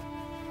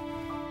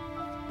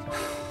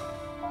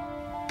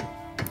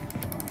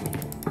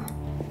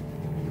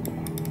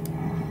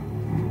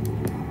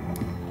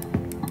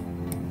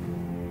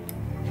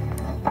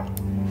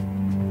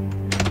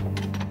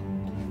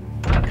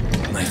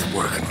 Nice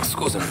work,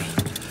 scusami.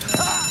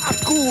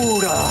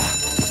 Cura!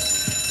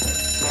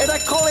 Era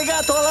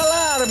collegato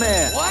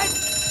all'allarme! What?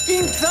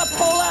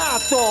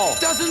 Intrappolato!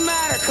 Doesn't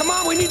matter. Come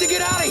on, we need to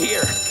get out of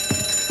here.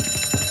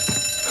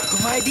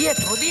 Vai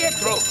dietro,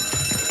 dietro.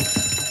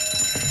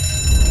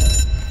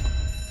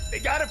 They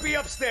gotta be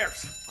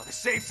upstairs. The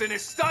safe's in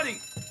his study.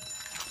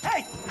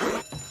 Hey!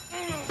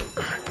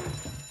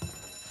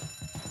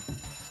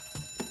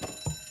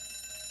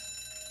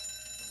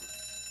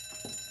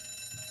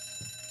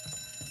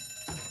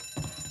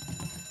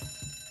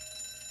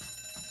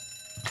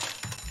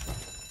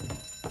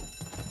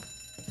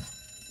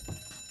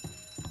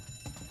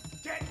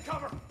 Get in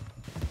cover!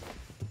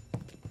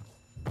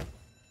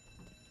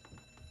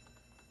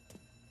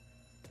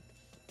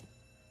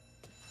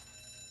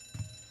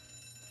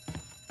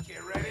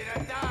 Get ready to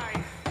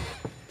die.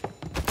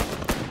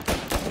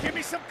 Give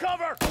me some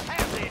cover.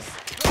 Have this.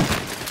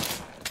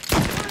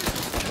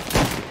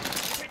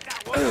 Take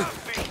that one out,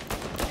 mate.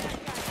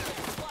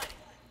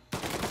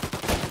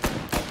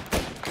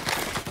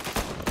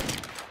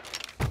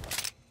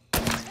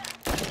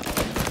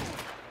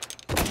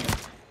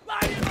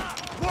 Light him up.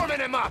 Warming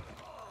him up.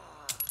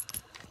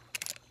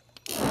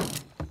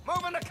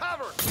 Moving to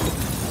cover.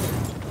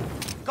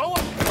 Go up.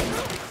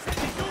 Send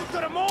these dudes to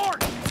the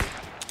morgue.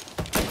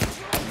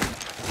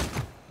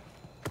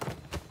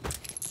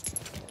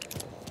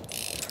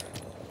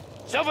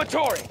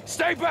 Salvatore,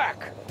 stay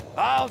back.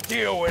 I'll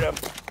deal with him.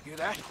 Hear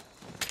that?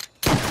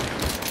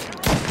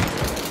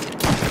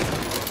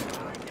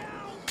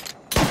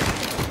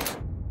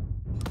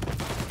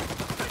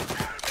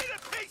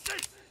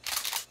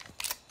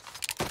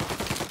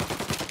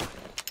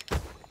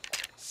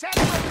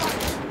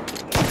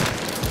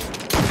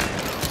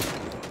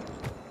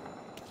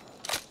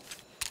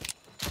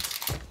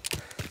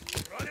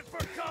 Running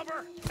for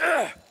cover.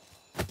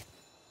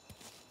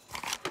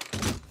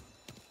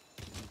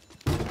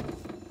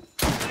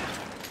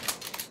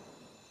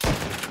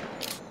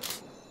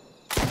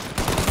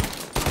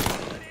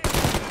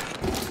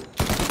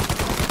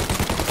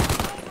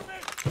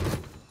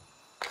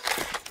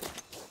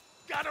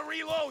 Gotta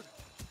reload.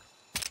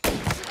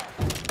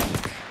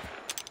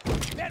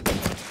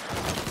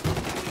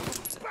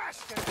 Smash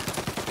that.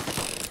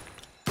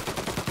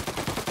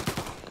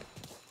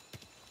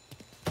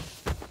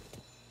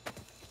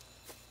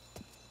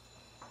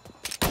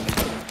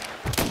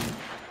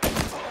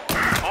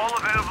 All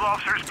available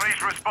officers,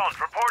 please respond.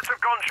 Reports of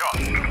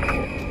gunshots.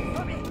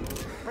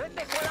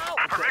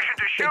 Permission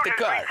to shoot Take the has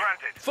car. been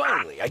granted.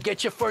 Finally, I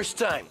get you first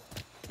time.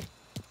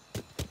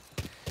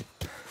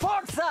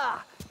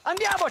 Forza!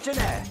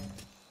 Andiamocene!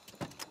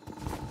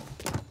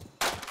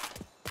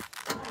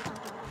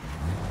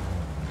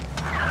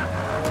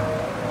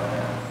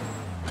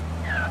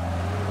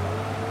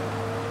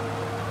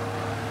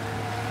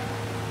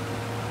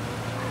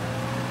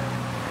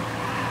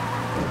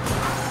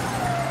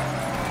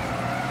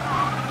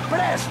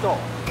 Presto!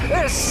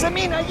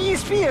 Semina gli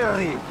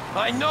sbirri!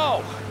 I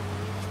know.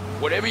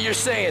 Whatever you're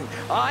saying,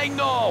 I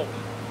know.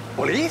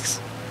 Police?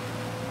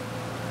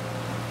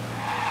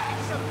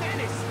 Some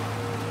menace.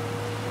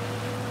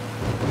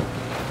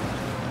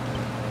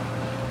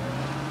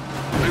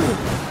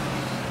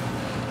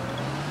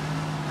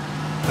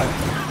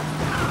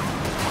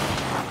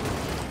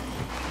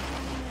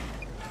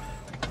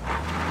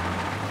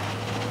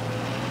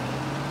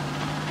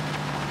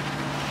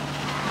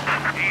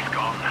 He's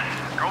gone.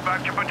 Go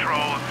back to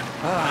patrols.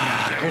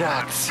 Ah,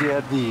 grazie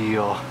a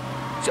Dio.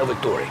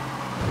 Salvatore,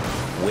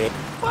 where?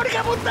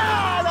 Porca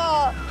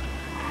puttana!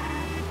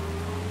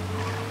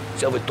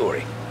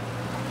 Salvatore,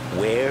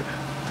 where?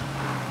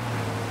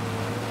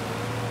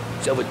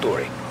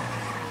 Salvatore,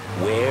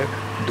 where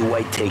do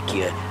I take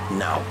you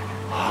now?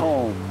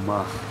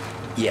 Home.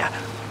 Yeah,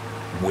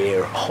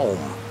 where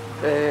home?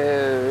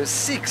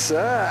 6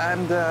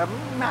 and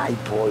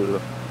Maple.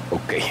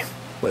 Okay,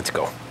 let's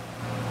go.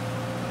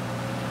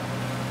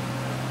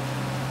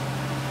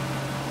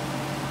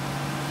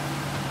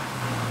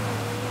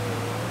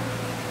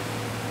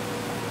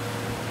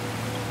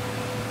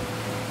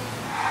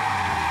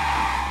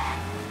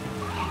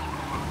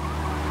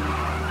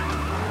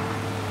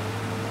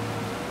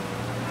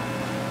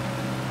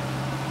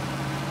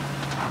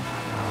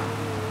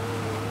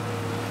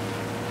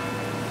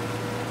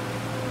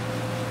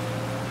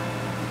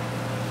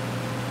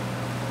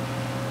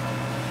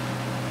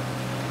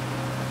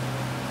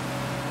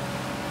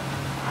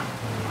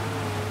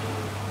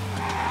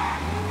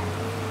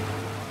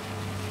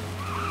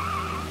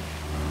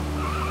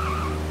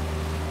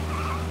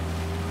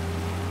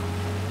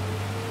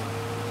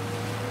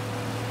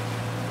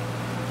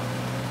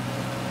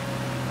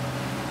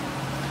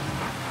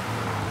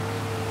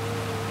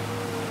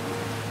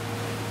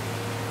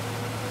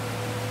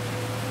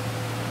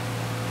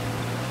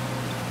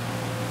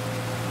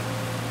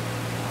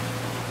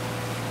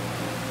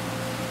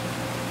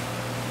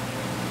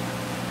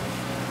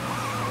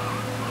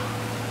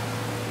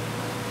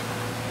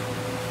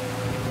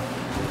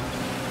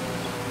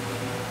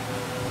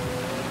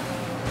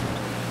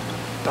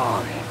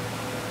 Tommy,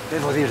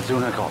 devo dirti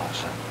una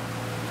cosa.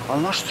 Al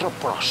nostro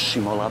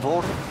prossimo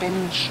lavoro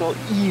penso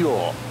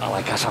io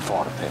alla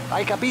cassaforte.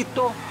 Hai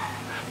capito?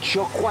 Ci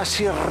ho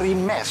quasi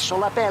rimesso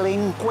la pelle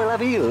in quella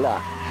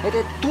villa ed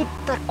è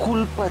tutta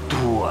colpa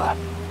tua.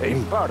 E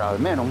impara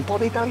almeno un po'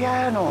 di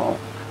italiano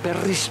per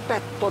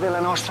rispetto della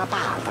nostra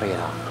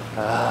patria.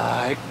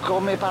 Ah, è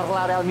come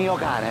parlare al mio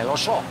cane, lo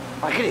so,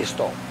 ma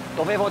Cristo,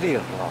 dovevo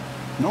dirlo.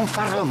 Non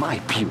farlo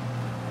mai più.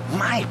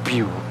 Mai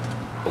più.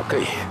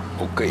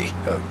 Okay,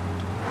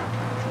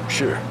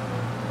 sure.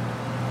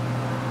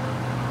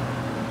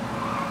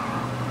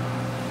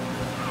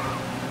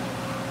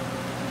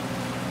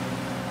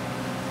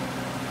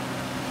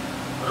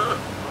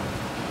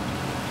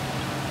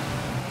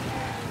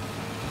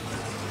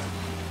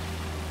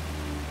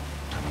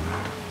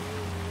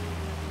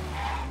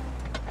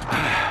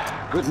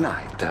 Good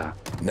night.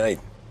 Night.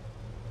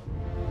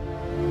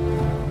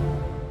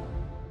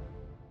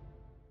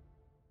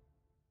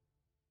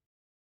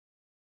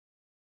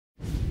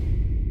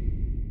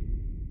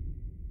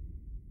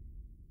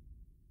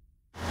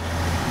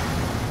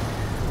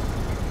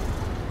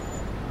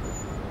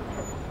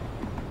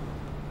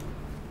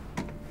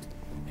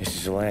 This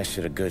is the last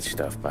of the good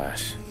stuff,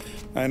 boss.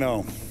 I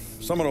know.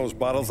 Some of those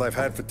bottles I've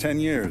had for 10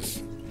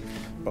 years.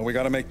 But we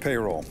gotta make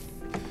payroll.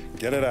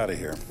 Get it out of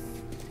here.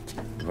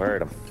 You've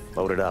heard him.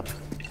 Load it up.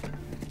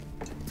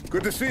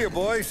 Good to see you,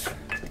 boys.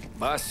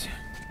 Boss,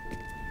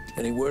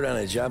 any word on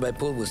a job I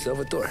pulled with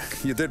Salvatore?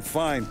 You did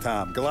fine,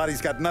 Tom.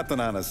 Galati's got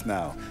nothing on us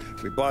now.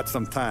 We bought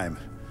some time.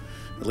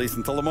 At least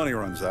until the money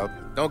runs out.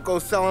 Don't go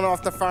selling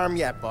off the farm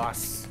yet,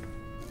 boss.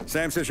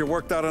 Sam says you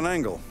worked out an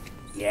angle.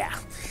 Yeah,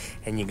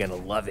 and you're gonna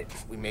love it.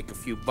 We make a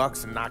few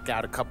bucks and knock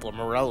out a couple of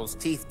Morello's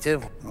teeth,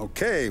 too.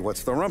 Okay,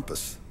 what's the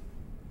rumpus?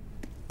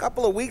 A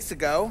couple of weeks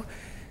ago,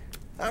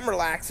 I'm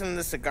relaxing in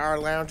the cigar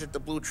lounge at the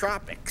Blue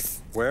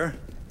Tropics. Where?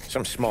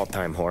 Some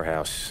small-time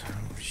whorehouse.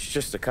 It's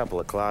just a couple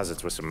of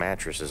closets with some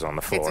mattresses on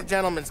the floor. It's a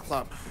gentleman's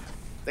club.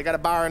 They got a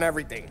bar and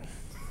everything.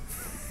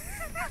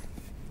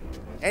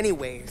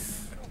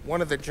 Anyways,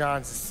 one of the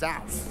Johns is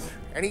south,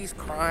 and he's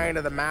crying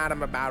to the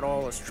madam about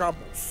all his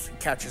troubles. He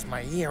catches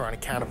my ear on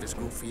account of his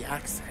goofy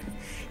accent.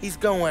 He's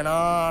going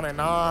on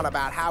and on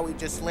about how he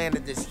just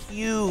landed this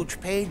huge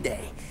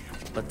payday.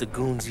 But the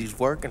goons he's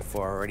working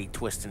for are already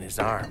twisting his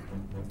arm.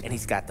 And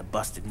he's got the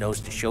busted nose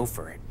to show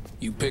for it.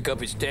 You pick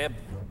up his tab?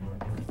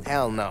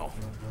 Hell no.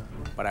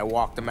 But I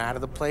walked him out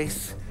of the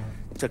place,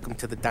 took him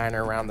to the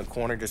diner around the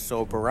corner to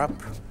sober up.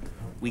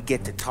 We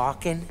get to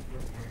talking.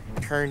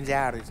 Turns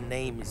out his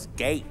name is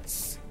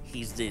Gates.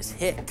 He's this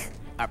hick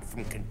up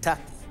from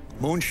Kentucky.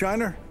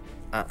 Moonshiner?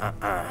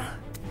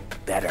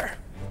 Better.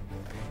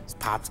 His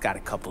pop's got a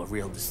couple of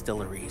real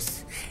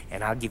distilleries,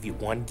 and I'll give you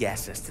one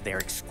guess as to their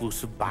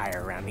exclusive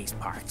buyer around these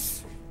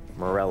parts.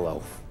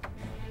 Morello.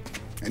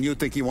 And you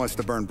think he wants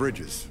to burn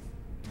bridges?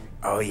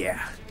 Oh,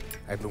 yeah.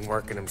 I've been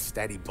working him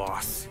steady,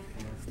 boss.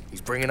 He's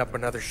bringing up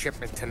another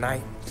shipment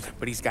tonight,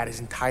 but he's got his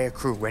entire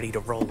crew ready to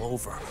roll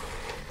over.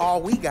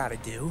 All we gotta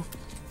do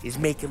is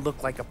make it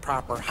look like a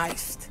proper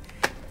heist.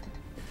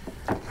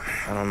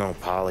 I don't know,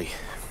 Polly.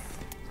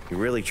 You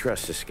really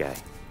trust this guy?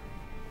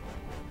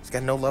 He's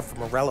got no love for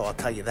Morello, I'll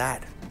tell you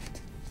that.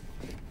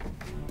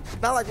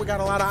 Not like we got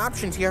a lot of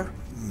options here.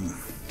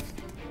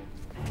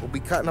 We'll be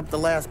cutting up the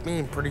last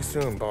beam pretty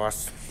soon,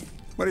 boss.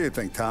 What do you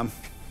think, Tom?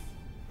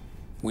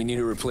 We need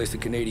to replace the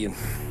Canadian.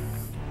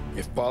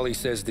 If Polly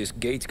says this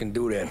Gates can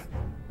do that,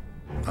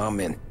 I'm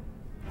in.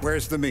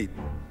 Where's the meet?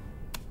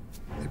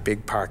 The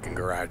big parking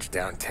garage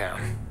downtown.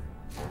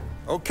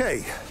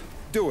 Okay,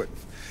 do it.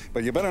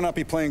 But you better not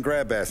be playing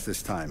grab ass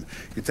this time.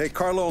 You take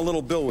Carlo and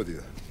Little Bill with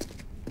you.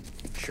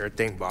 Sure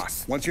thing,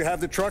 boss. Once you have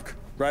the truck,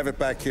 drive it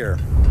back here.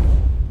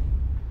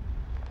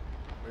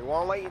 We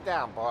won't let you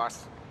down,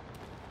 boss.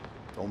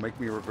 Don't make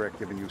me regret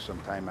giving you some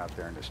time out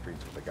there in the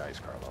streets with the guys,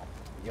 Carlo.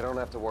 You don't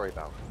have to worry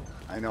about it.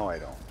 I know I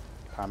don't.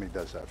 Tommy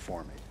does that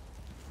for me.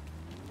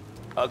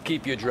 I'll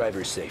keep your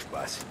driver safe,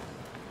 boss.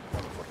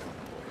 Wonderful company,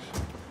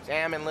 boys.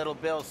 Sam and Little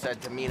Bill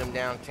said to meet him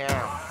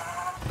downtown.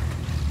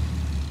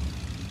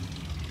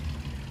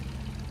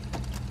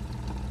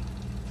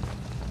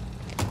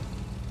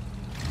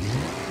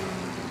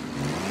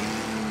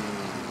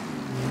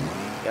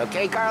 You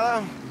okay,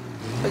 Carlo?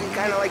 Looking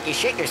kind of like you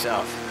shit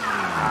yourself.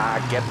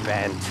 Ah, get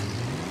bent.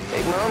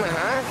 Big moment,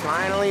 huh?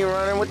 Finally you're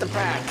running with the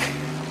pack.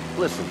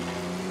 Listen,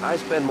 I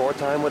spend more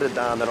time with a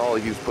Don than all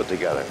of you put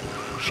together.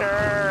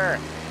 Sure.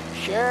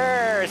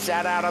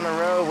 Sat out on the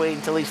road waiting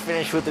until he's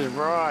finished with his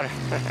broad.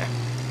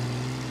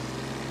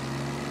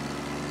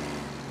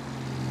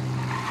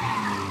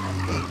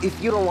 If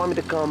you don't want me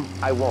to come,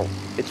 I won't.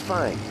 It's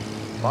fine.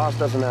 Boss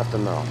doesn't have to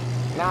know.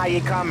 Nah,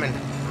 you're coming.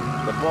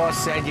 The boss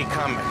said you're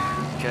coming.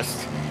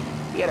 Just,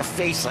 you got a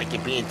face like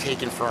you're being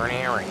taken for an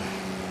airing.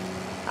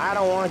 I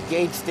don't want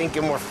Gates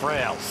thinking we're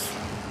frails.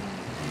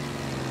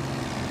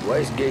 Why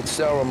is Gates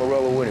sour on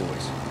Morello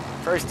anyways?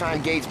 First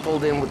time Gates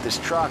pulled in with his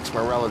trucks,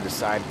 Morello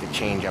decided to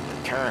change up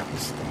the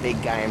terms. The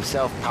big guy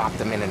himself popped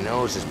him in the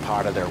nose as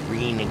part of their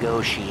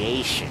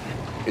renegotiation.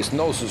 His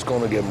nose is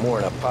gonna get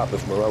more than a pop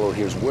if Morello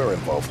hears we're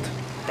involved.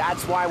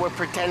 That's why we're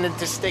pretending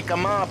to stick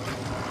him up.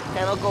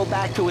 Then he'll go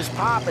back to his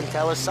pop and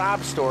tell a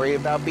sob story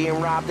about being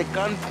robbed at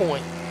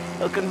gunpoint.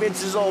 He'll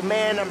convince his old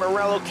man that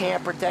Morello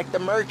can't protect the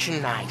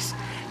merchandise.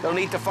 They'll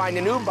need to find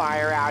a new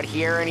buyer out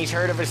here, and he's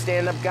heard of a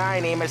stand-up guy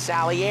named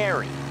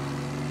Salieri.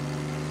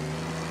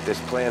 This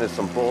plan is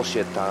some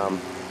bullshit, Tom.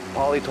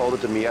 Paulie told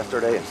it to me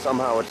yesterday, and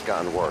somehow it's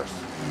gotten worse.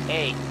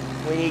 Hey,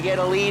 when you get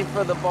a lead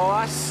for the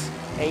boss,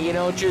 and you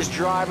don't just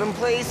drive him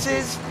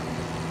places,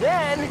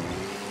 then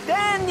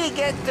you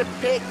get to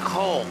pick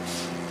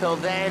holes. Till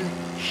then,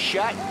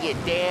 shut your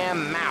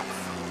damn mouth.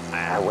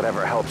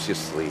 Whatever helps you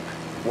sleep.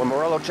 When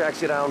Morello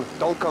tracks you down,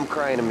 don't come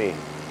crying to me.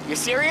 You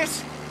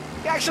serious?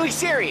 You actually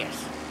serious?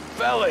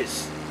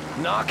 Fellas,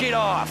 knock it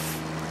off.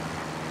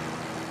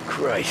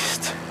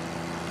 Christ.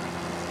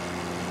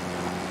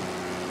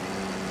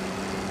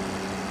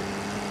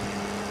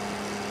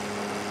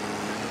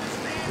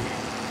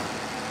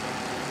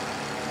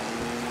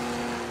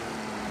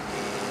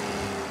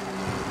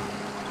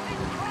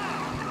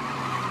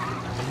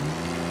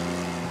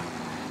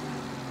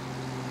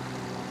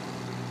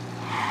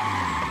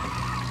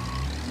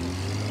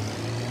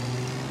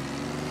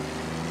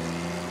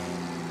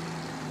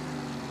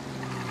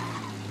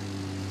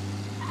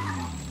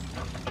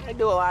 I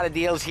do a lot of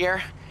deals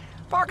here.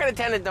 Parking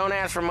attendant don't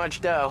ask for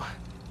much dough.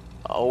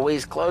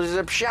 Always closes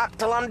up shop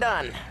till I'm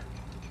done.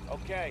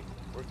 Okay,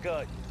 we're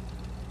good.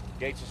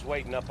 Gates is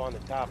waiting up on the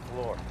top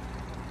floor.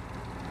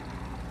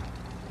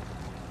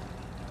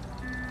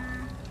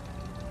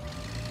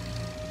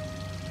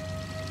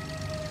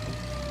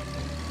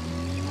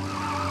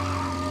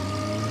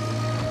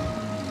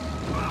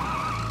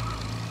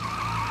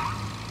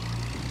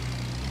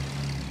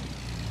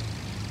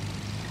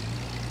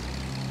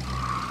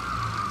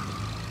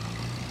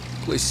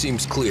 Place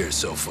seems clear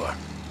so far.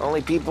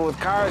 Only people with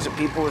cars and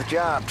people with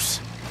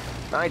jobs.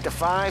 9 to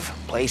 5,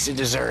 place is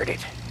deserted.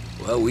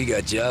 Well, we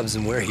got jobs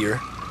and we're here.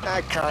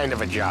 That kind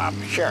of a job,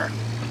 sure.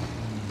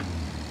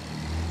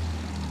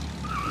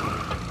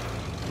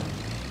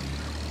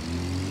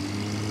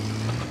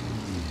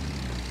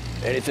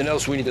 Anything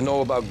else we need to know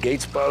about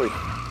Gates, Paulie?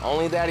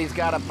 Only that he's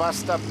got a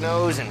bust-up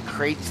nose and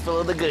crates full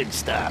of the good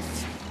stuff.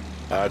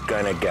 Our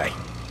kind of guy.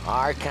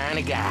 Our kind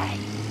of guy.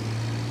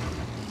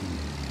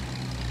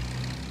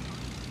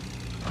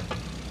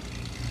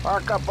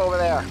 Park up over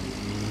there.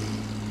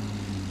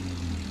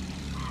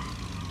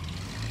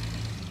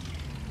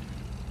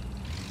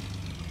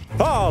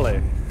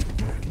 Paulie,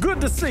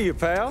 good to see you,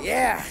 pal.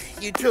 Yeah,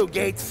 you too,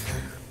 Gates.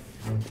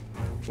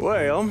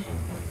 Well,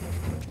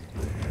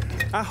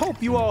 I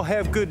hope you all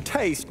have good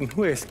taste in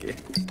whiskey.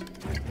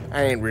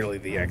 I ain't really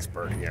the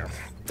expert here.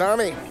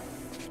 Tommy.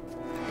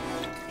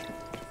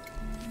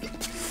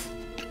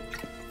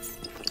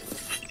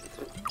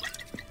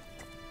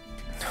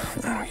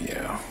 Oh,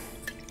 yeah.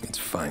 It's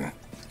fine.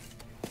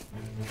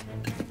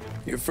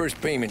 Your first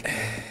payment.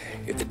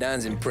 If the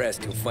Don's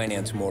impressed, he'll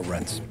finance more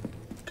runs.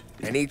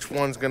 And each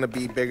one's gonna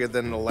be bigger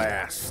than the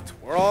last.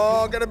 We're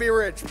all gonna be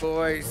rich,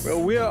 boys.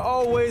 Well, we're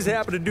always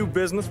happy to do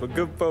business with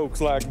good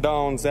folks like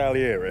Don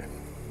Salieri.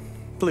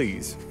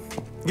 Please,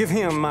 give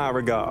him my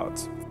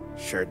regards.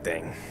 Sure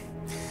thing.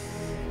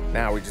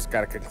 Now we just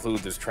gotta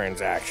conclude this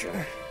transaction.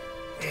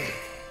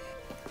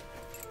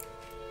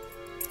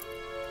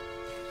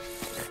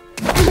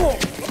 Oh,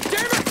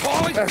 damn it,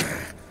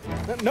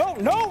 Paulie!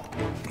 No!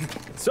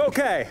 It's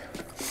okay.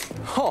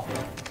 Oh.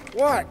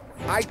 What?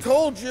 I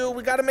told you,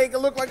 we gotta make it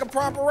look like a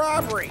proper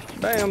robbery.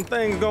 Damn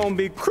thing's gonna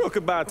be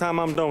crooked by the time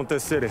I'm done with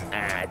this city.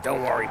 Ah,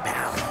 don't worry,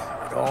 pal.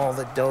 With all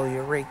the dough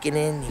you're raking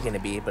in, you're gonna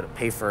be able to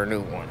pay for a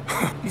new one.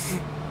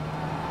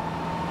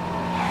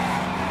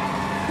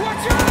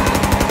 Watch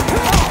out!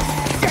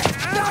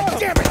 God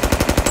damn it!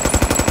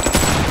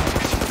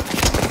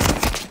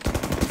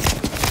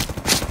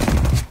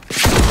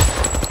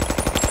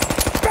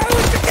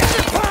 Balance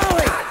together,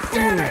 Paulie!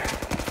 Damn it!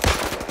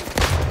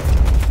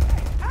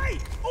 Hey,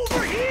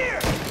 over here!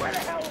 Where the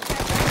hell is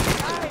that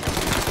guy?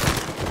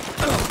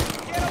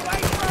 Get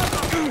away from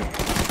him!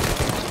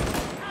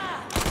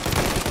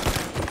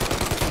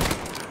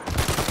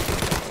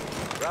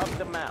 Rub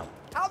them out.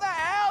 How the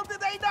hell did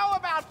they know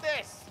about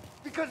this?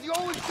 Because you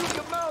always shoot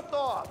your mouth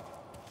off.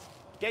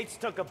 Gates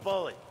took a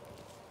bullet.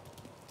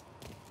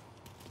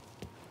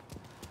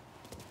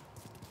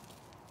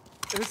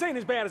 This ain't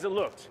as bad as it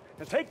looks.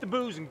 Now take the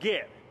booze and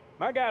get.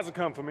 My guys will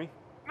come for me.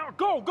 No,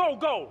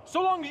 go!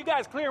 So long as you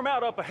guys clear him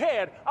out up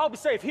ahead, I'll be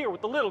safe here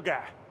with the little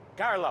guy.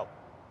 Carlo,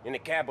 in the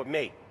cab with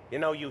me. You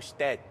know you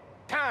stead.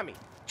 Tommy,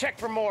 check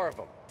for more of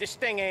them. This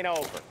thing ain't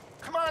over.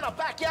 Come on, I'll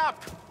back you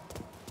up.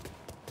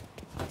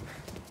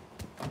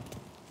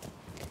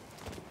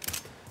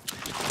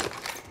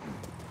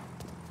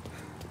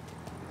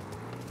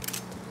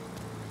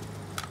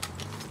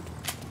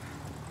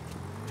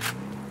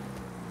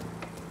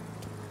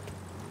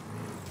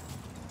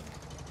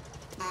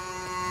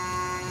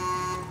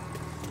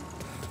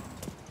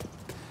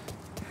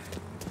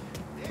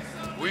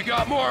 We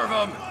got more of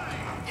them.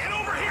 Get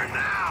over here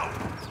now!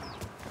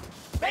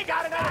 They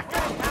got another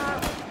gun,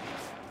 Tom.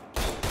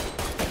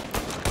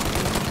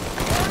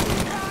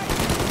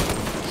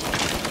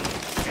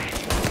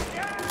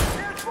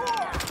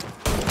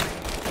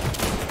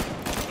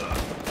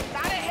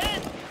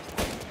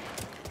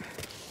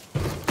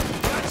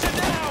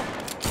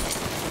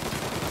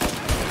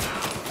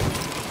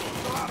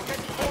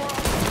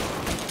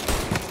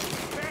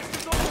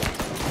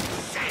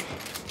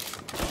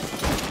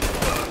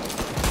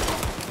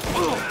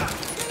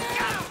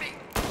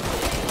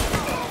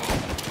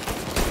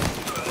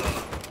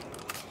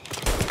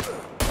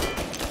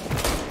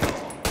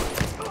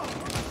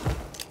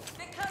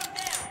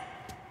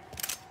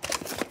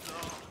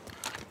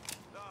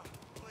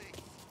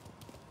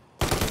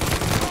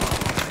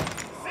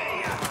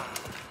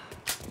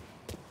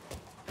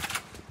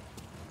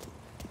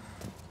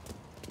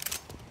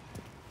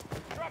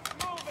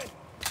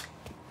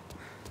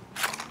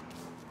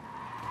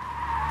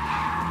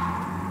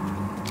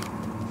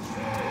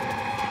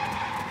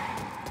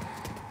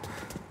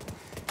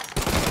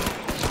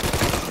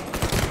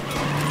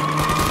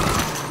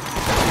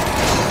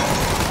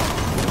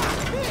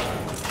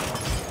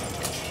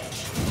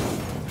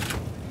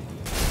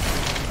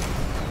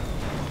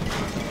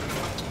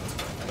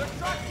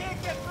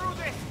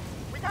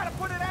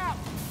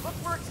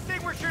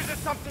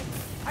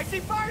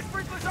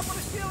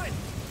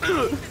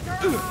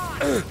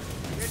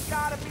 There's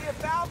gotta be a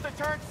valve to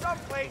turn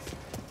someplace. Is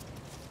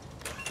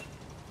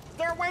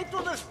there a way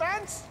through this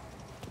fence?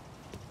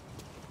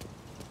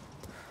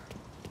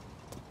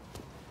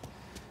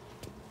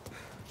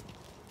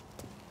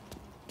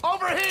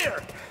 Over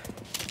here!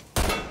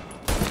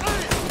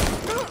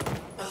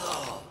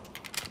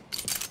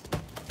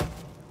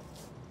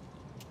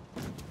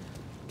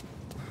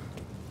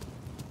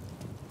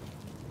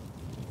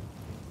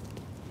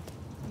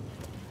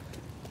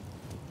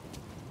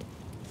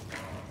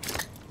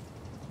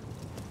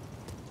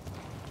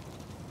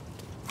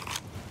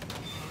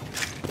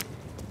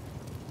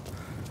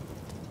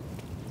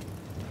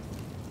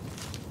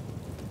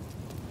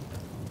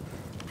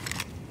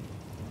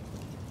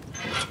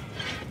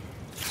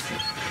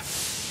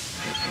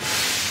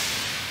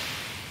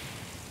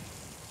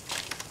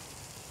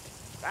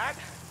 That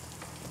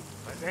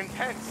was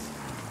intense.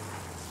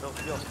 Still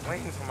feel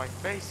flames on my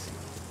face.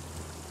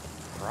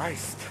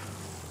 Christ.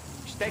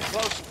 Stay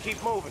close and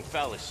keep moving,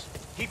 fellas.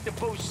 Keep the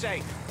booze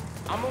safe.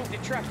 I'll move the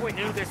truck with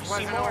you. This See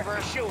wasn't more over.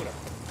 to shoot him.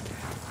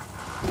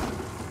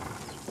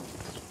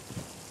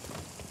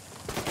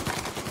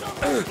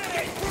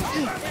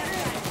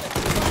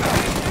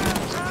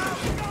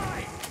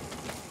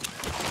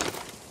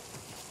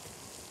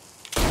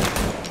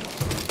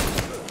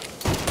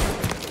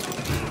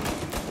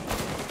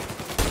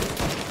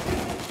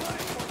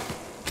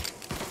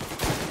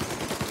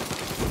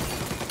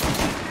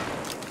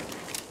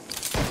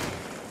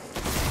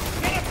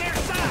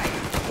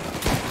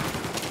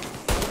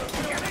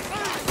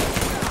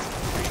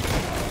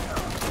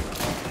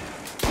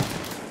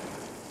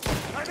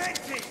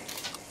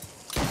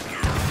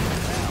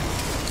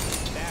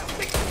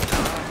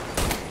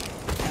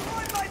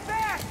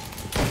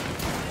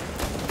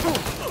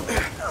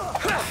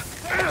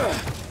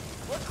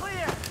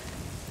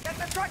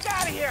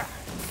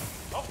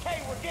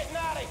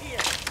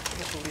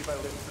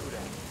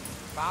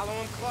 Follow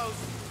him close.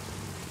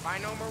 If I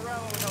know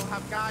Morello, he'll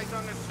have guys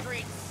on the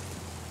streets.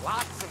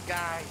 Lots of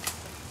guys.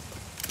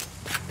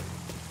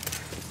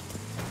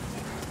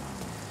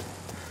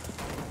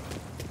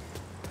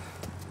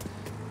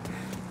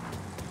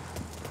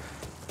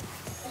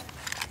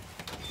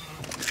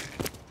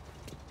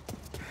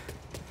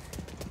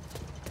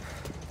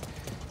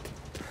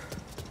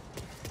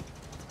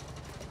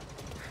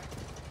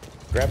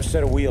 Grab a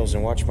set of wheels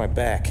and watch my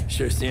back.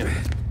 Sure thing.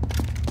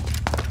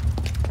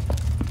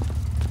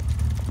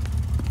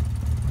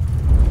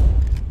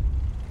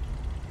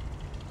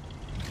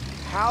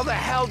 How the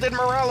hell did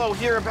Morello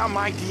hear about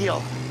my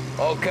deal?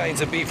 All kinds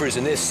of beefers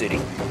in this city.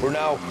 For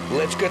now,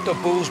 let's get the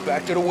booze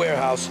back to the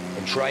warehouse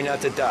and try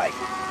not to die.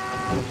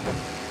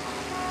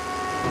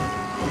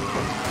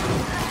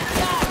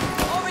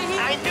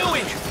 I knew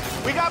it!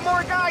 We got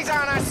more guys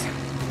on us!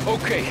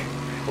 Okay,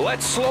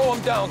 let's slow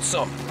them down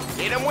some.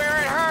 Hit them where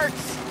it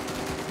hurts!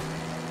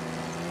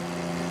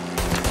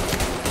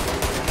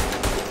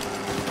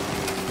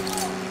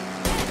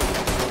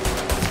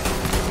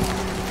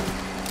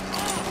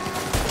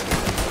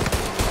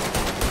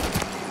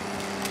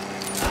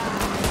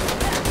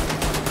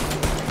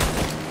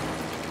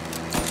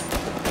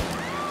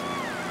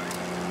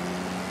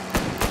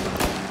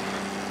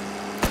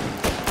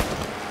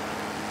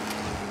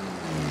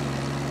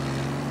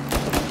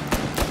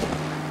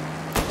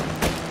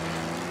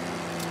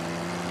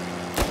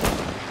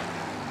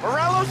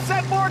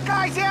 Sent more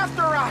guys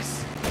after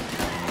us!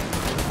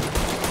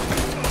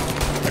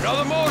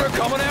 Another motor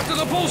coming after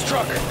the booze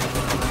truck!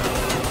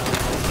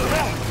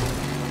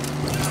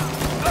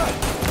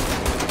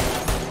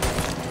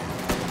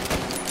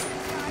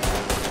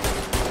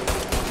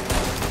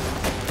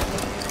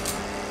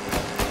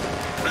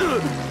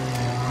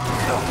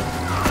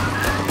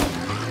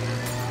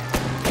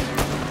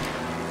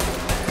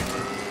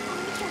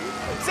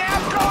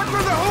 Sam's going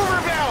through the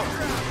Hooverville!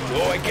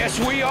 Oh, I guess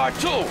we are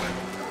too!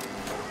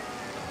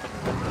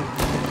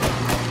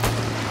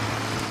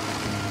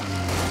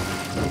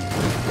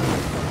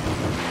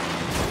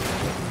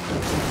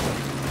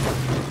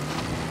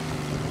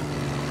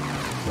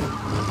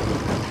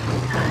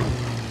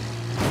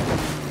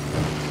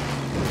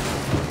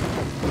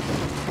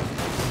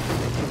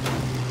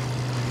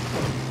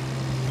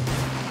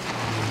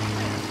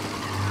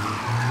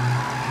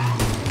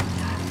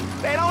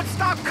 They don't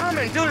stop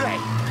coming, do they?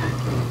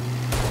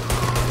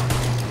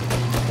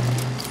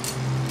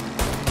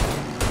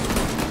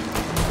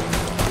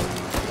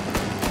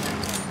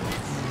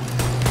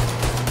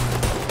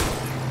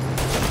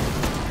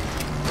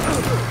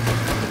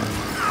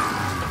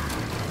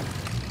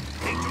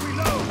 Need to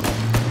reload.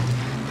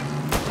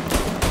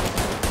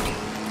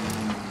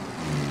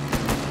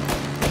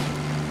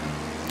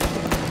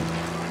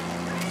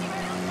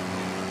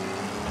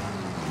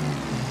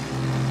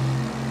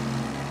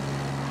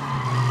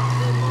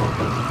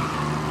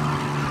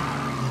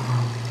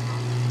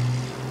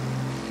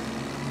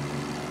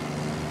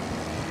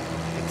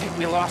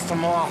 We lost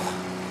them all.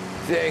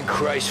 Thank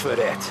Christ for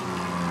that.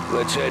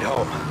 Let's head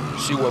home,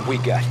 see what we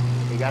got.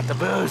 We got the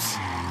booze.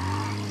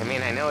 I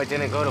mean, I know it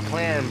didn't go to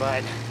plan,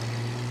 but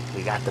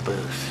we got the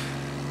booze.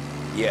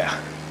 Yeah.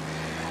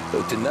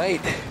 So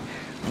tonight,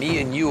 me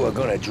and you are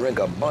gonna drink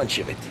a bunch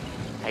of it.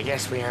 I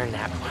guess we earned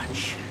that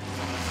much.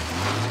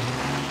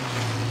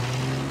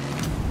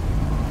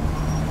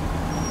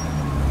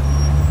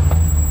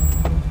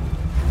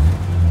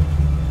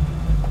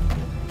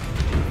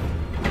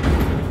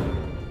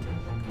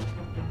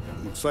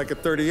 Looks like a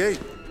 38.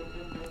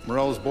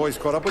 Morello's boys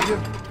caught up with you?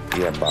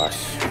 Yeah,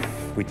 boss.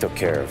 We took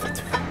care of it.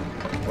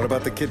 What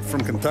about the kid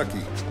from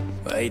Kentucky?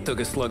 He took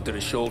a slug to the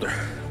shoulder,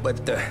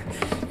 but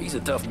he's a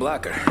tough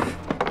blocker.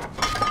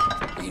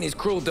 He and his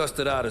crew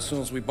dusted out as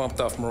soon as we bumped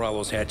off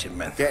Morello's hatchet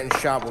men. Getting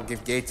shot will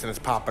give Gates and his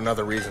pop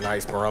another reason to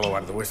ice Morello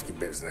out of the whiskey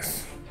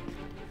business.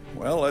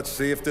 Well, let's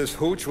see if this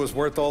hooch was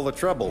worth all the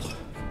trouble.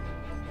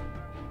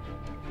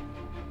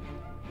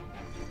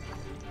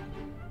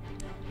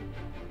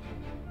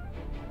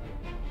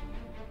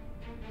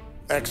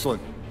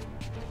 Excellent.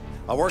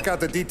 I'll work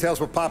out the details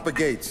with Papa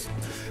Gates.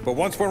 But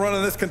once we're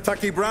running this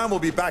Kentucky Brown, we'll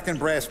be back in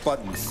brass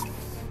buttons.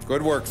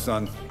 Good work,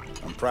 son.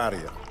 I'm proud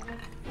of you.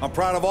 I'm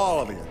proud of all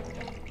of you.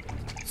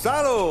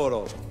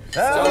 Saludo!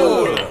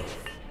 Saludo!